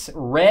Banks,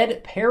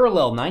 red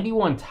parallel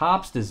 91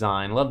 Topps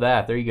design. Love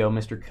that. There you go,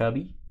 Mr.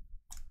 Cubby.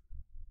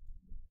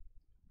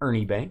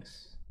 Ernie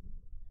Banks.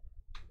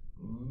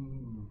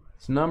 Ooh.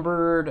 It's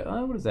numbered.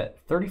 What is that?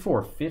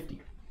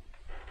 3450.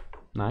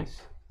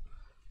 Nice.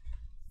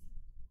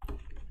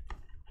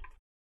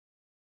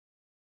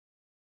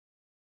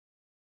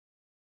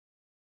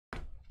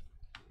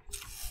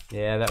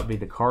 Yeah, that would be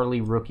the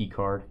Carly rookie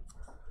card.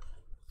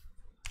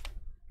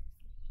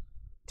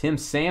 Tim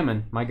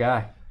Salmon, my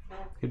guy.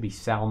 Could be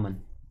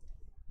Salmon.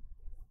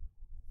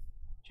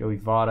 Joey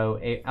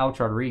Votto, Alex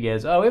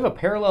Rodriguez. Oh, we have a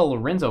parallel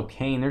Lorenzo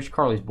Cain. There's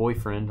Carly's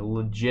boyfriend,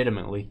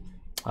 legitimately.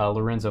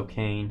 Lorenzo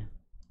Cain.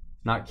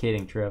 Not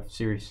kidding, Trev.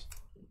 Serious.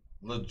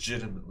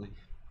 Legitimately.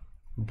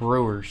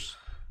 Brewers.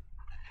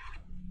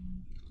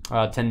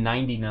 To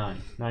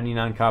 99.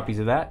 99 copies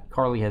of that.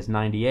 Carly has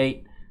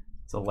 98.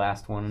 It's the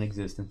last one in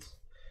existence.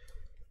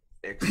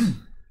 X.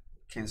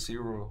 Can't see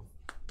roll.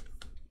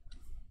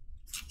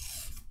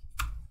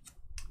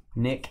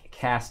 Nick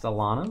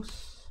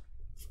Castellanos.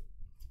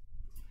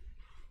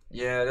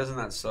 Yeah, doesn't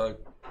that suck?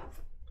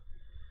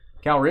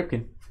 Cal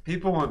Ripken.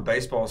 People in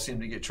baseball seem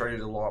to get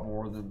traded a lot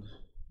more than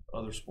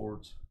other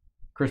sports.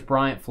 Chris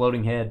Bryant,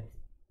 floating head.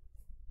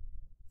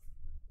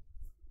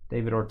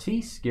 David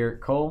Ortiz,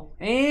 Garrett Cole.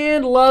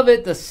 And love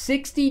it, the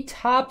 60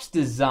 Topps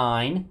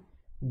design,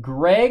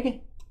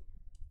 Greg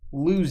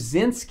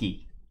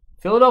Luzinski.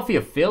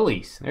 Philadelphia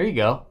Phillies. There you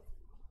go.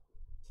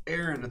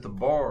 Aaron at the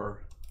bar.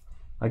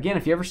 Again,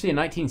 if you ever see a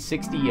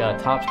 1960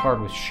 Topps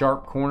card with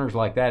sharp corners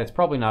like that, it's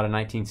probably not a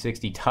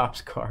 1960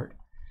 Topps card.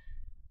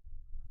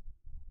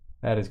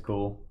 That is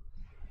cool.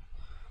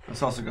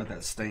 It's also got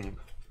that stamp.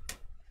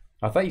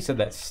 I thought you said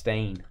that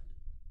stain.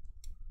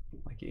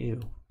 Like,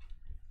 ew.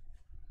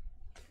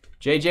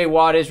 J.J.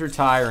 Watt is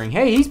retiring.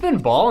 Hey, he's been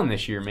balling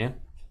this year, man.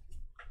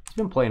 He's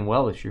been playing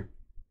well this year.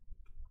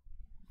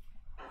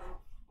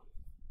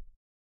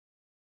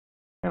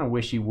 I kind of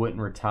wish he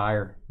wouldn't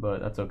retire, but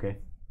that's okay.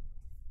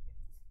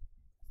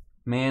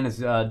 Man is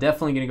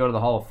definitely going to go to the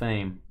Hall of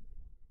Fame.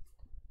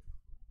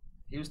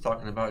 He was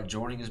talking about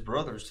joining his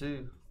brothers,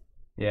 too.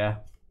 Yeah.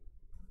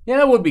 Yeah,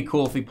 that would be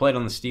cool if he played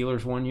on the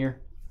Steelers one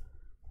year.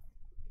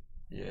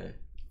 Yeah.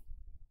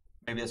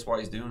 Maybe that's why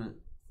he's doing it.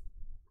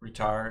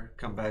 Retire,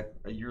 come back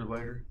a year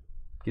later.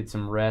 Get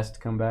some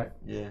rest, come back.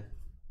 Yeah.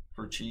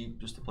 For cheap,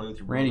 just to play with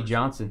your Randy brothers.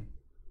 Johnson,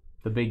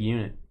 the big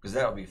unit. Because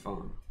that would be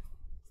fun.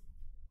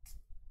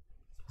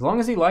 As long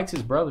as he likes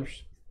his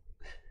brothers.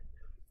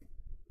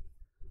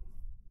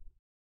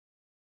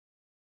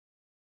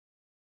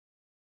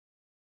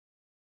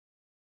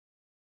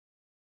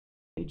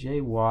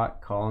 J.J.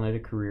 Watt calling it a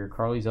career.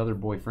 Carly's other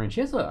boyfriend.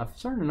 She has I'm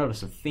starting to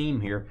notice a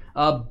theme here.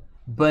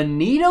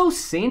 Benito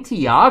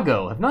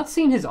Santiago. I've not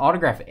seen his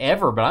autograph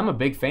ever, but I'm a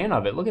big fan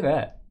of it. Look at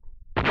that.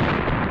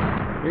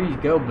 There you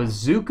go.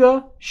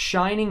 Bazooka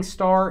Shining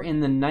Star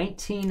in the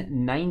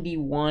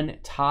 1991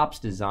 Topps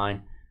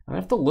design. I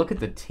have to look at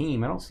the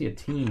team. I don't see a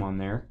team on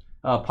there.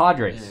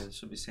 Padres. Yeah, it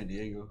should be San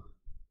Diego.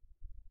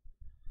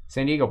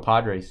 San Diego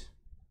Padres.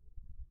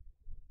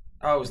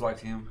 I always liked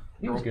him.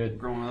 He was good.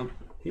 Growing up.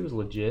 He was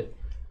legit.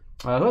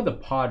 Who had the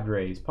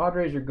Padres?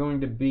 Padres are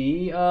going to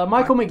be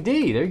Michael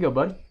McD. There you go,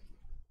 buddy.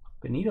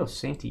 Benito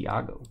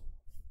Santiago.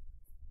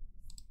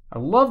 I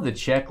love the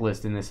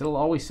checklist in this. It'll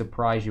always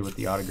surprise you with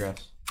the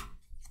autographs.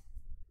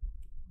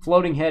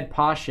 Floating head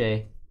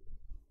Pache.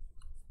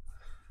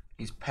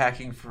 He's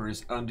packing for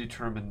his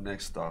undetermined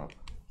next stop.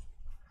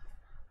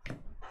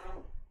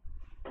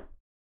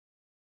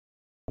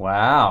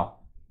 Wow.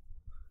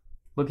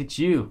 Look at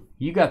you.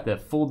 You got the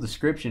full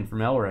description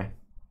from El Rey.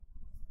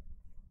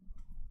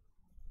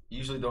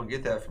 Usually don't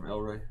get that from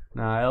El Rey.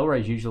 Nah, El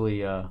Rey's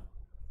usually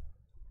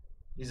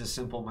He's a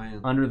simple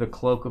man. under the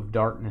cloak of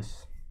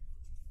darkness.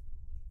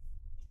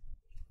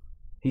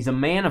 He's a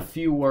man of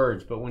few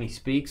words, but when he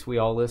speaks, we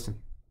all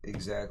listen.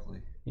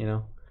 Exactly. You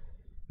know?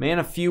 Man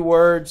of few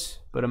words,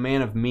 but a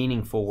man of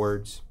meaningful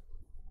words.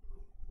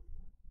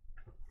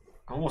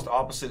 Almost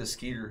opposite of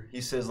Skeeter.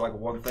 He says like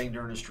one thing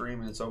during the stream,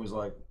 and it's always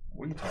like,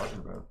 what are you talking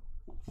about?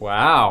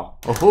 Wow.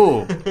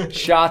 Oh,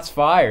 shots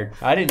fired.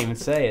 I didn't even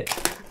say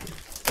it.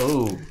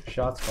 Oh,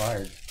 shots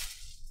fired.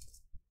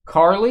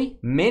 Carly,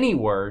 many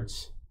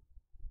words.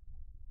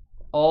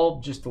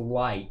 All just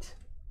light.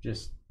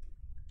 Just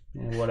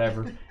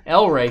whatever.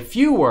 El Rey,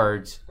 few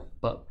words,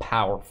 but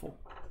powerful.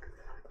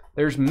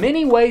 There's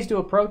many ways to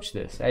approach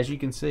this, as you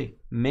can see.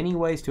 Many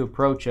ways to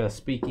approach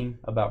speaking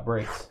about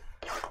breaks.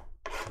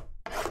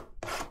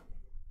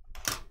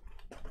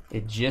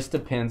 It just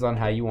depends on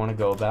how you want to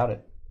go about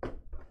it.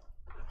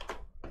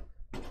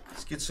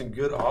 Let's get some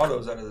good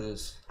autos out of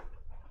this.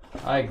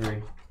 I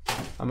agree.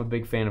 I'm a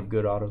big fan of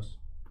good autos.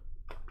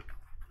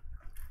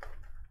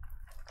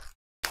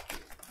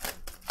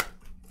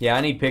 Yeah,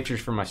 I need pictures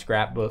for my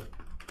scrapbook.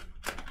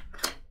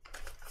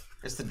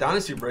 It's the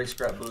Dynasty Breaks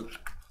scrapbook.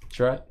 That's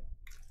right.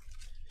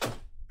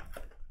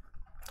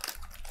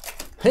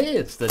 Hey,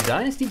 it's the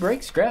Dynasty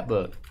Breaks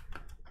scrapbook.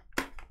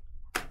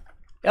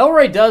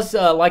 Elroy does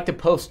like to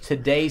post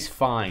today's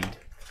find.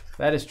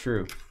 That is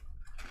true.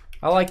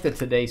 I like the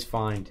today's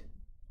find.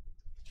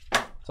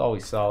 It's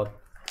always solid.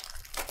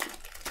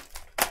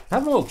 I'm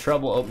having a little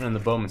trouble opening the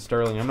Bowman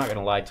Sterling. I'm not going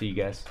to lie to you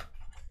guys.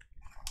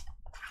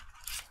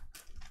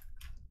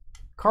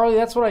 Carly,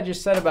 that's what I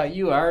just said about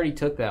you. I already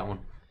took that one.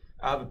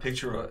 I have a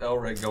picture of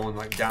Elroy going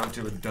like down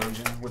to a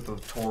dungeon with a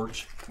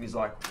torch. And he's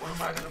like, what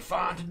am I going to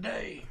find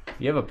today?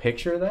 You have a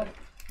picture of that?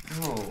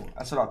 No,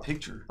 that's what I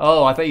pictured.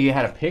 Oh, I thought you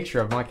had a picture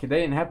of him. Like, they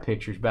didn't have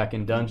pictures back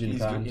in dungeon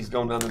times. He's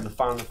going down there to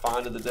find the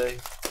find of the day,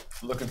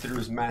 looking through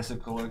his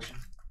massive collection.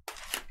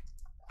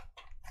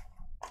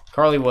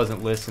 Carly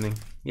wasn't listening.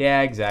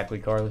 Yeah, exactly,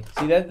 Carly.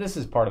 See, this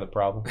is part of the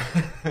problem.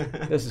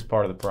 This is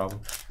part of the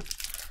problem.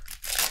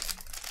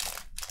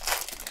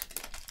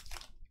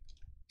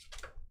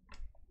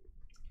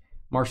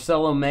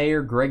 Marcelo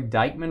Mayer, Greg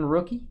Dykman,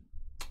 rookie.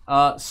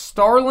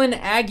 Starlin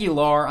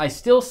Aguilar, I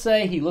still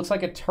say he looks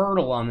like a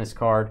turtle on this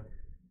card.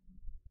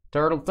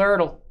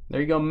 Turtle. There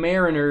you go,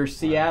 Mariners,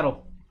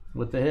 Seattle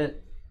with the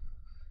hit.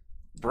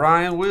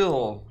 Brian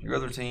Will, your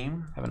other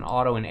team. Have an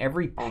auto in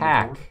every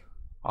pack.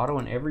 Auto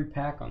in every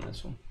pack on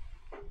this one.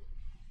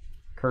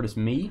 Curtis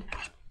Mead,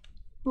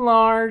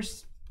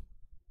 Lars,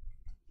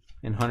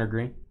 and Hunter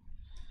Green.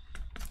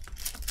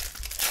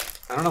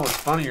 I don't know what's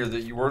funnier,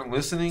 that you weren't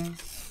listening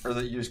or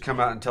that you just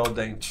come out and tell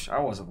Dane, I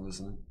wasn't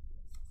listening.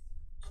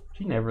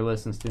 She never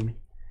listens to me.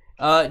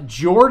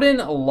 Jordan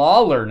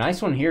Lawler.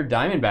 Nice one here.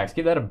 Diamondbacks.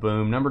 Give that a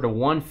boom. Number to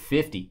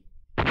 150.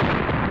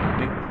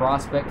 Big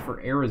prospect for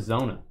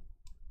Arizona.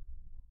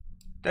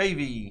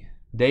 Davey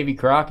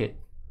Crockett.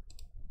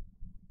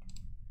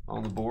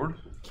 On the board.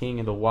 King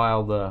of the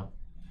Wild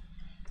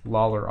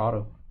Lawler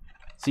auto.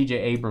 CJ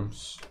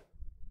Abrams.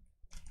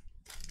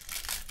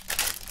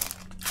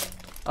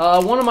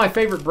 One of my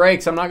favorite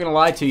breaks, I'm not going to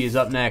lie to you, is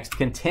up next.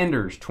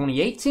 Contenders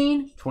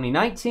 2018,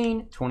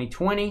 2019,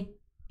 2020,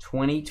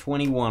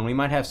 2021. We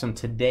might have some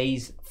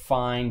today's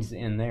finds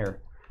in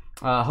there.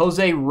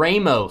 Jose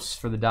Ramos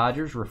for the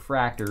Dodgers,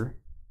 refractor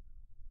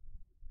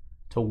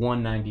to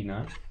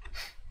 199.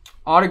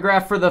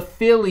 Autograph for the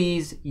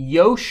Phillies,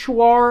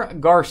 Yoshwar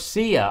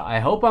Garcia. I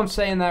hope I'm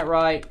saying that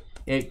right.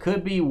 It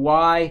could be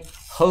Y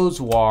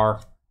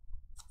Hoswar.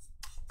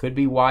 Could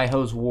be Y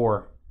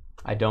Hoswar.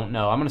 I don't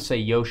know. I'm going to say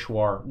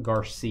Yoshwar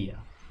Garcia.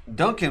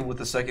 Duncan with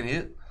the second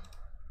hit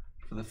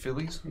for the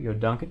Phillies. There you go,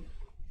 Duncan.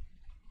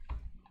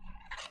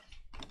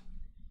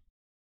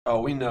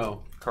 Oh, we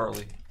know,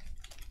 Carly.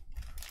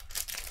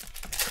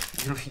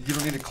 You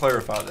don't need to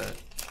clarify that.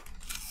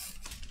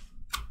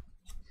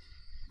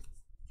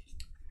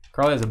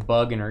 Carly has a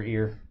bug in her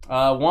ear.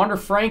 Wander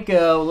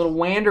Franco, a little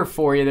Wander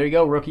for you. There you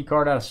go, rookie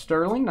card out of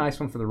Sterling. Nice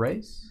one for the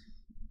Rays.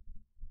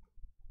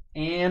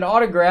 And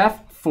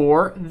autograph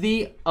for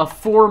the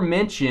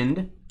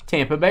aforementioned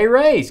Tampa Bay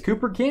Rays,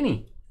 Cooper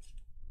Kinney.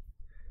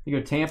 You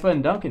go Tampa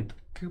and Duncan.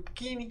 Cooper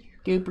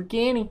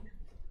Kinney.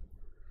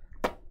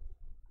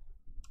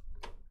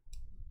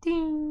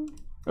 Ding.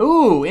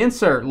 Ooh,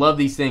 insert. Love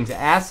these things.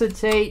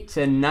 Acetate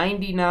to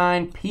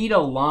 99, Pete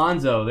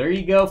Alonso. There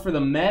you go for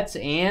the Mets.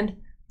 And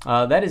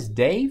that is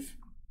Dave.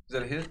 Is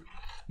that a hit?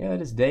 Yeah,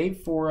 that is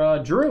Dave for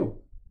Drew.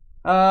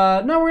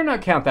 No, we're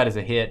not count that as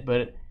a hit,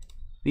 but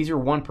these are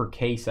one per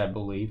case, I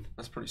believe.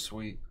 That's pretty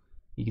sweet.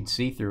 You can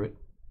see through it.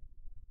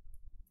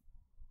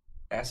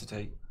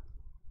 Acetate.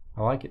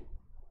 I like it.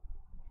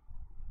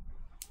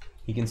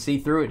 You can see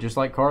through it just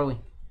like Carly.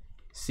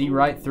 See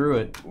right through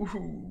it.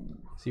 Ooh.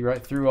 See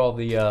right through all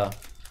the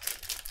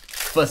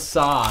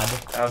facade.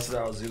 That's what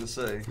I was going to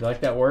say. You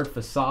like that word,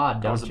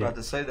 facade, don't you? I was about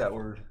to say that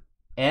word.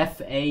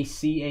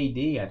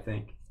 F-A-C-A-D, I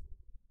think.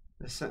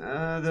 I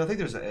think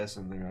there's an S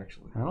in there,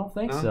 actually. I don't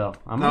think so.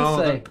 I'm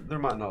gonna say there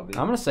might not be.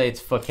 I'm gonna say it's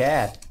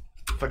facade.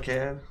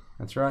 Facade.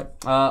 That's right.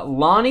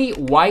 Lonnie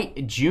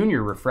White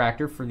Jr.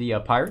 refractor for the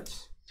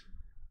Pirates.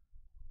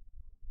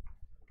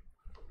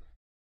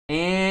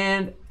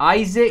 And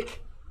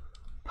Isaac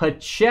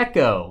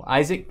Pacheco.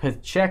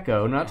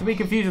 Not to be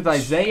confused with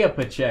Isaiah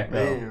Pacheco.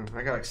 Man,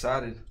 I got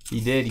excited. You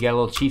did. You got a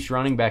little Chiefs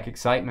running back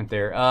excitement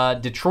there.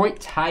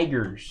 Detroit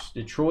Tigers.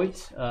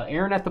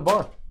 Aaron at the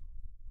bar.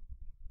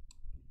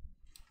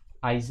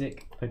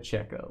 Isaac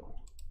Pacheco.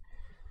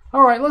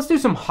 All right, let's do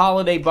some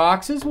holiday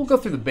boxes. We'll go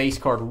through the base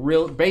cards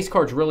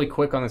really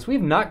quick on this. We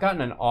have not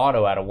gotten an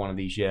auto out of one of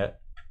these yet.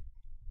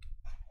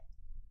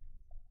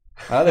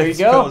 Oh, there you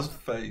go.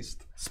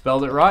 Faced.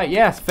 Spelled it right.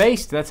 Yeah, it's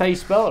faced. That's how you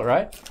spell it,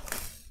 right?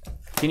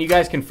 Can you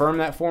guys confirm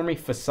that for me?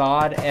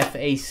 Facade,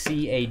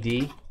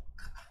 F-A-C-A-D.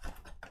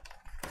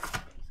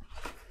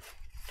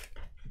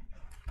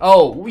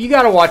 Oh, you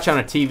got to watch on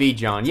a TV,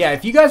 John. Yeah,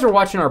 if you guys are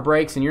watching our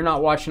breaks and you're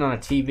not watching on a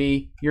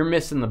TV, you're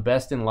missing the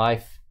best in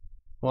life.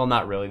 Well,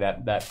 not really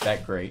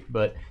that great,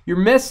 but you're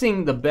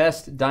missing the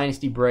best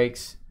Dynasty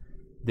breaks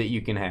that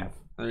you can have.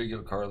 There you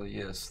go, Carly.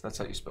 Yes, that's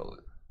how you spell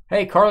it.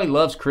 Hey, Carly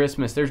loves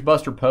Christmas. There's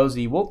Buster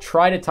Posey. We'll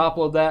try to top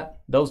load that.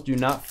 Those do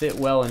not fit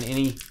well in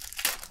any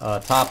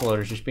top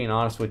loaders, just being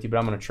honest with you, but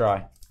I'm going to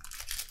try.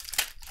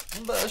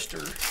 Buster.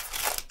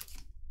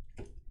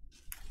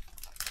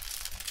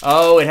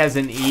 Oh, it has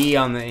an E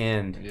on the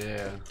end.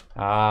 Yeah.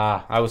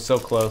 Ah, I was so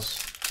close.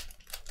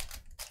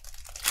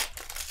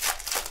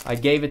 I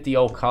gave it the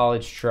old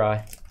college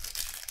try.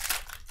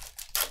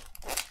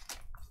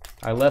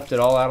 I left it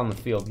all out on the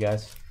field,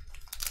 guys.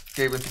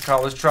 Gave it the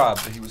college try,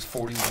 but he was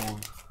 41.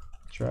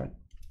 That's right.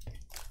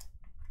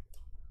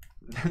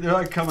 They're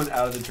like coming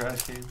out of the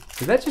trash can.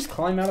 Did that just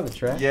climb out of the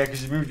trash? Yeah,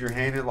 because you moved your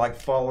hand, it like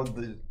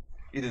followed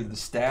either the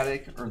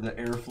static or the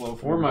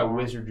airflow. Or my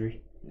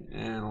wizardry.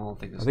 Yeah, I don't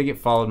think it's... I think it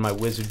followed my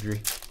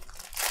wizardry.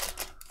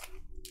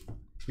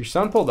 Your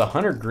son pulled a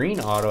Hunter Green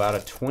auto out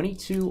of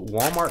 22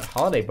 Walmart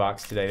holiday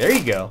box today. There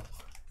you go.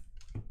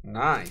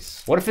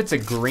 Nice. What if it's a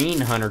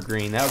green Hunter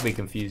Green? That would be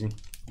confusing.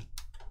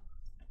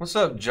 What's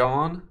up,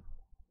 John?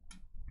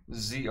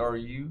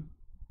 ZRU.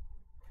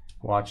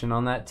 Watching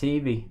on that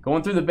TV.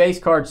 Going through the base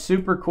cards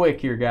super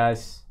quick here,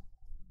 guys.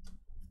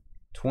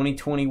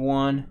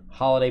 2021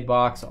 holiday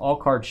box. All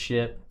cards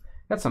ship.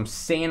 Got some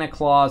Santa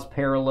Claus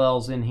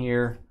parallels in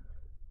here.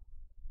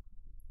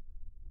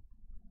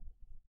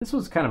 This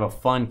was kind of a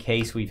fun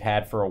case we've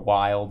had for a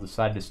while.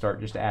 Decided to start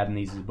just adding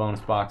these as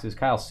bonus boxes.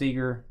 Kyle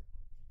Seager.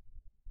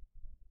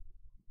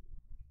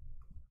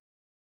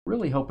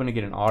 Really hoping to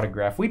get an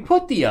autograph. We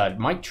put the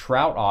Mike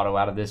Trout auto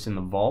out of this in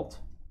the vault.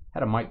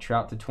 Had a Mike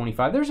Trout to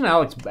 25. There's an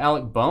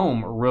Alec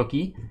Boehm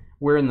rookie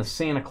wearing the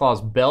Santa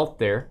Claus belt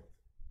there.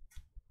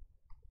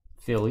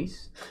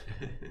 Phillies.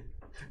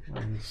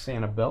 Wearing the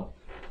Santa belt.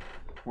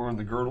 Wearing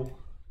the girdle.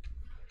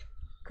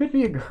 Could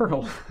be a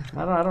girdle.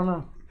 I don't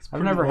know.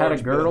 I've never had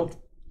a girdle. Belt.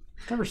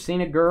 Never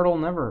seen a girdle.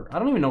 Never. I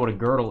don't even know what a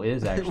girdle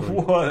is actually.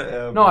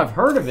 Whatever. No, I've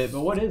heard of it,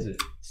 but what is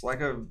it? It's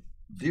like a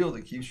deal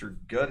that keeps your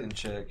gut in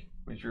check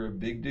when you're a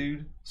big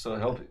dude. So it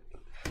helps.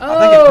 Oh! I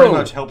think it pretty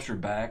much helps your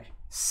back.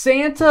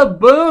 Santa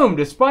Boom.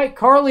 Despite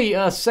Carly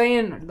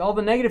saying all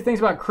the negative things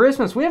about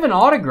Christmas, we have an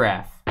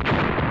autograph.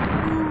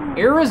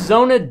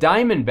 Arizona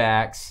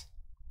Diamondbacks.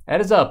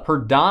 That is a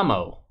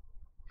Perdomo.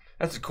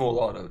 That's a cool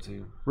auto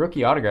too.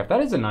 Rookie autograph.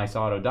 That is a nice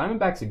auto.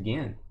 Diamondbacks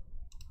again.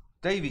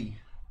 Davey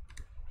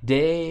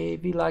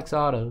likes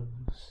autos.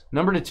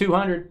 Number to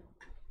 200.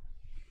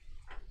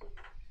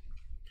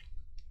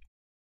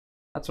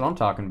 That's what I'm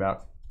talking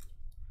about.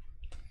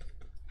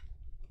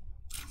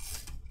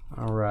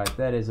 All right,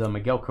 that is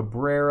Miguel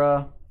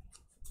Cabrera.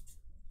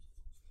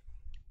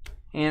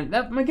 And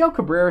that Miguel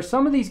Cabrera,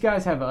 some of these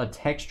guys have a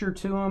texture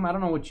to them. I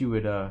don't know what you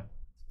would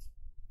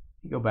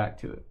go back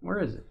to it. Where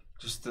is it?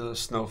 Just the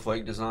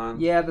snowflake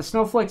design. Yeah, the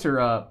snowflakes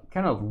are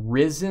kind of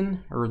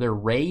risen, or they're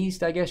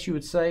raised, I guess you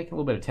would say. A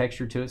little bit of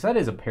texture to it. So that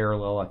is a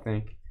parallel, I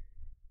think.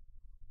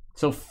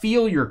 So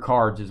feel your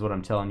cards is what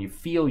I'm telling you.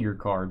 Feel your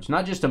cards.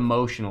 Not just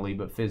emotionally,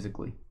 but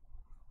physically.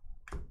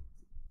 I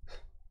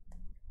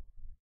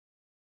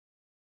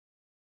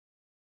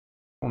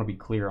want to be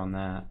clear on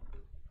that.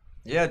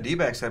 Yeah,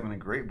 D-backs having a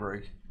great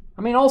break.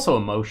 I mean, also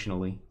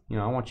emotionally. You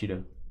know, I want you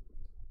to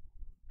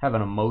have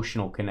an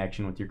emotional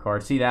connection with your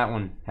card. See, that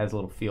one has a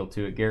little feel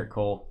to it. Garrett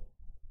Cole.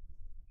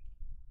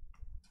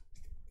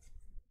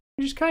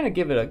 You just kind of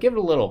give it a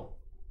little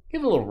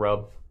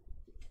rub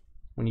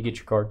when you get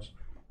your cards.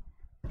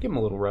 Give them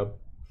a little rub.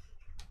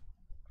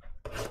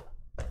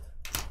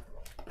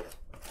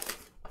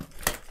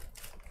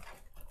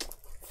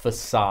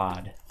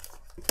 Facade.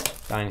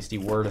 Dynasty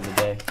word of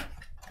the day.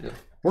 Yep.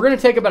 We're going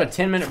to take about a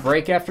 10-minute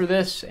break after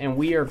this, and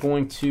we are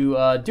going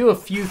to do a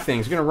few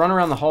things. We're going to run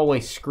around the hallway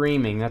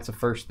screaming. That's the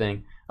first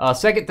thing.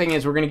 Second thing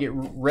is we're going to get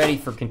ready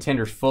for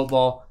Contenders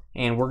football,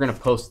 and we're going to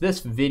post this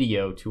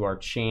video to our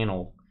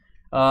channel.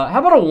 How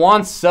about a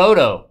Juan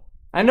Soto?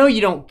 I know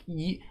you don't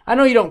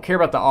care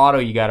about the auto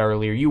you got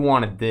earlier. You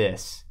wanted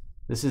this.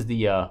 This is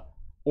the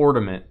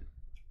ornament.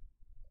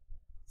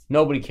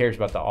 Nobody cares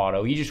about the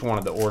auto. You just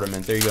wanted the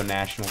ornament. There you go,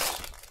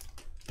 Nationals.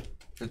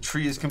 The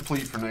tree is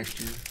complete for next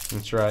year.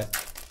 That's right.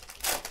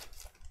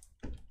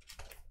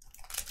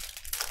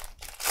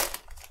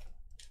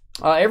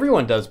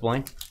 Everyone does,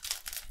 Blaine.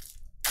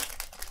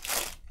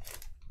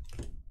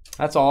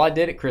 That's all I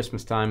did at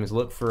Christmas time is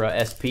look for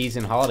SPs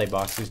and holiday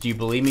boxes. Do you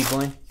believe me,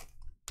 Blaine?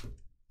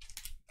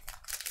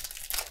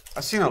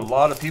 I've seen a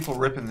lot of people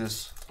ripping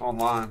this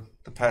online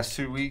the past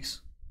 2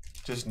 weeks.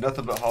 Just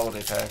nothing but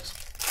holiday packs.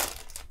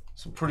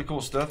 Some pretty cool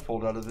stuff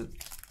pulled out of it.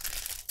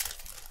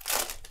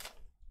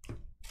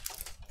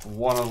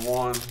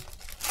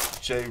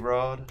 1-of-1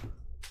 J-Rod.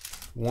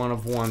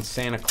 1-of-1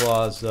 Santa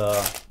Claus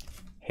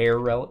hair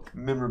relic.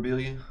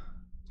 Memorabilia.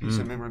 Piece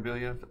of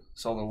memorabilia.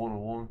 Saw the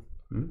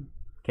 1-of-1.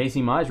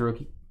 Casey Mize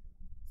rookie.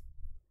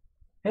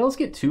 Hey, let's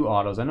get 2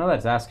 autos. I know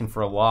that's asking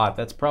for a lot.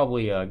 That's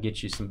probably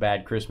get you some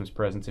bad Christmas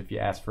presents if you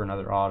ask for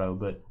another auto,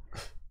 but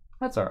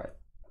that's all right.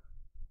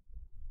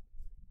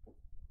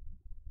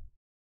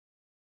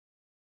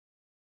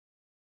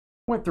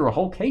 Went through a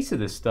whole case of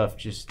this stuff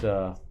just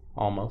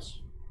almost.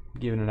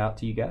 Giving it out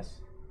to you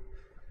guys.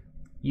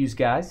 Use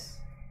guys.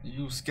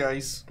 Use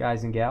guys.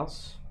 Guys and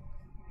gals.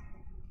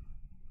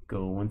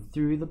 Going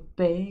through the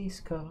base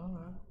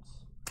cards.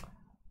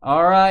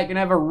 All right,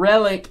 gonna have a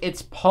relic.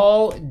 It's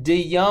Paul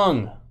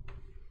DeYoung.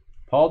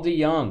 Paul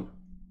DeYoung.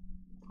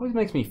 Always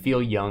makes me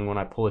feel young when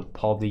I pull a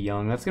Paul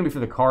DeYoung. That's going to be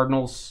for the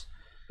Cardinals.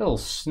 A little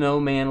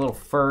snowman, a little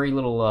furry,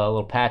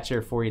 little patch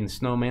there for you in the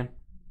snowman.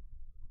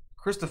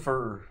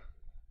 Christopher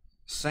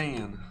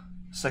Sand,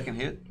 second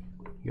hit.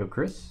 You go,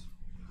 Chris.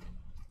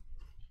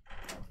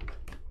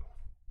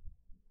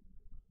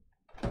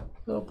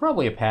 So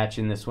probably a patch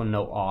in this one,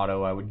 no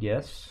auto, I would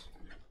guess.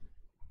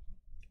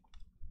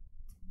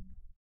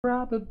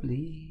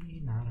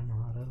 Probably not an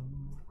auto.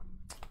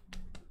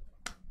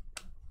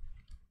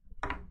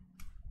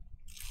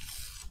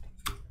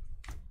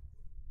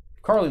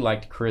 If Carly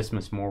liked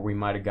Christmas more, we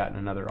might have gotten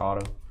another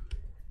auto.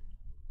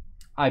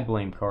 I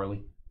blame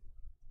Carly.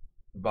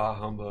 Bah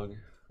humbug.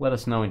 Let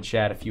us know in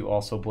chat if you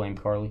also blame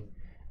Carly.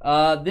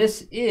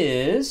 This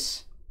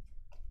is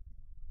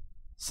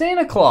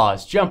Santa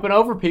Claus jumping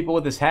over people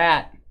with his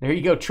hat. There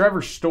you go,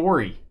 Trevor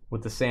Story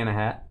with the Santa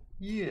hat.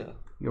 Yeah.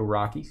 You go,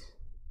 Rockies.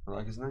 I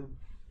like his name.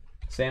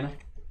 Santa?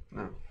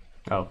 No.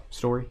 Oh,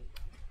 Story?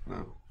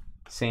 No.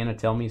 Santa,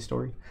 tell me a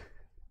story.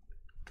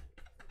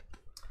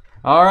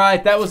 All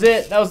right, that was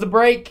it. That was the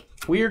break.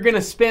 We are going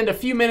to spend a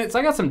few minutes.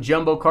 I got some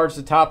jumbo cards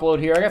to top load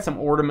here. I got some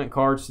ornament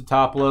cards to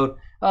top load.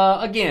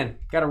 Again,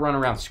 got to run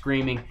around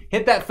screaming.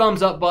 Hit that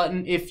thumbs up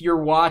button if you're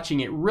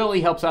watching. It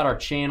really helps out our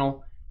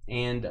channel.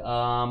 And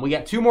we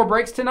got 2 more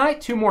breaks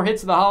tonight, 2 more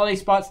hits of the holiday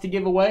spots to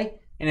give away.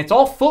 And it's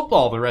all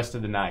football the rest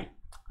of the night.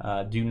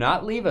 Do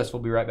not leave us.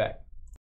 We'll be right back.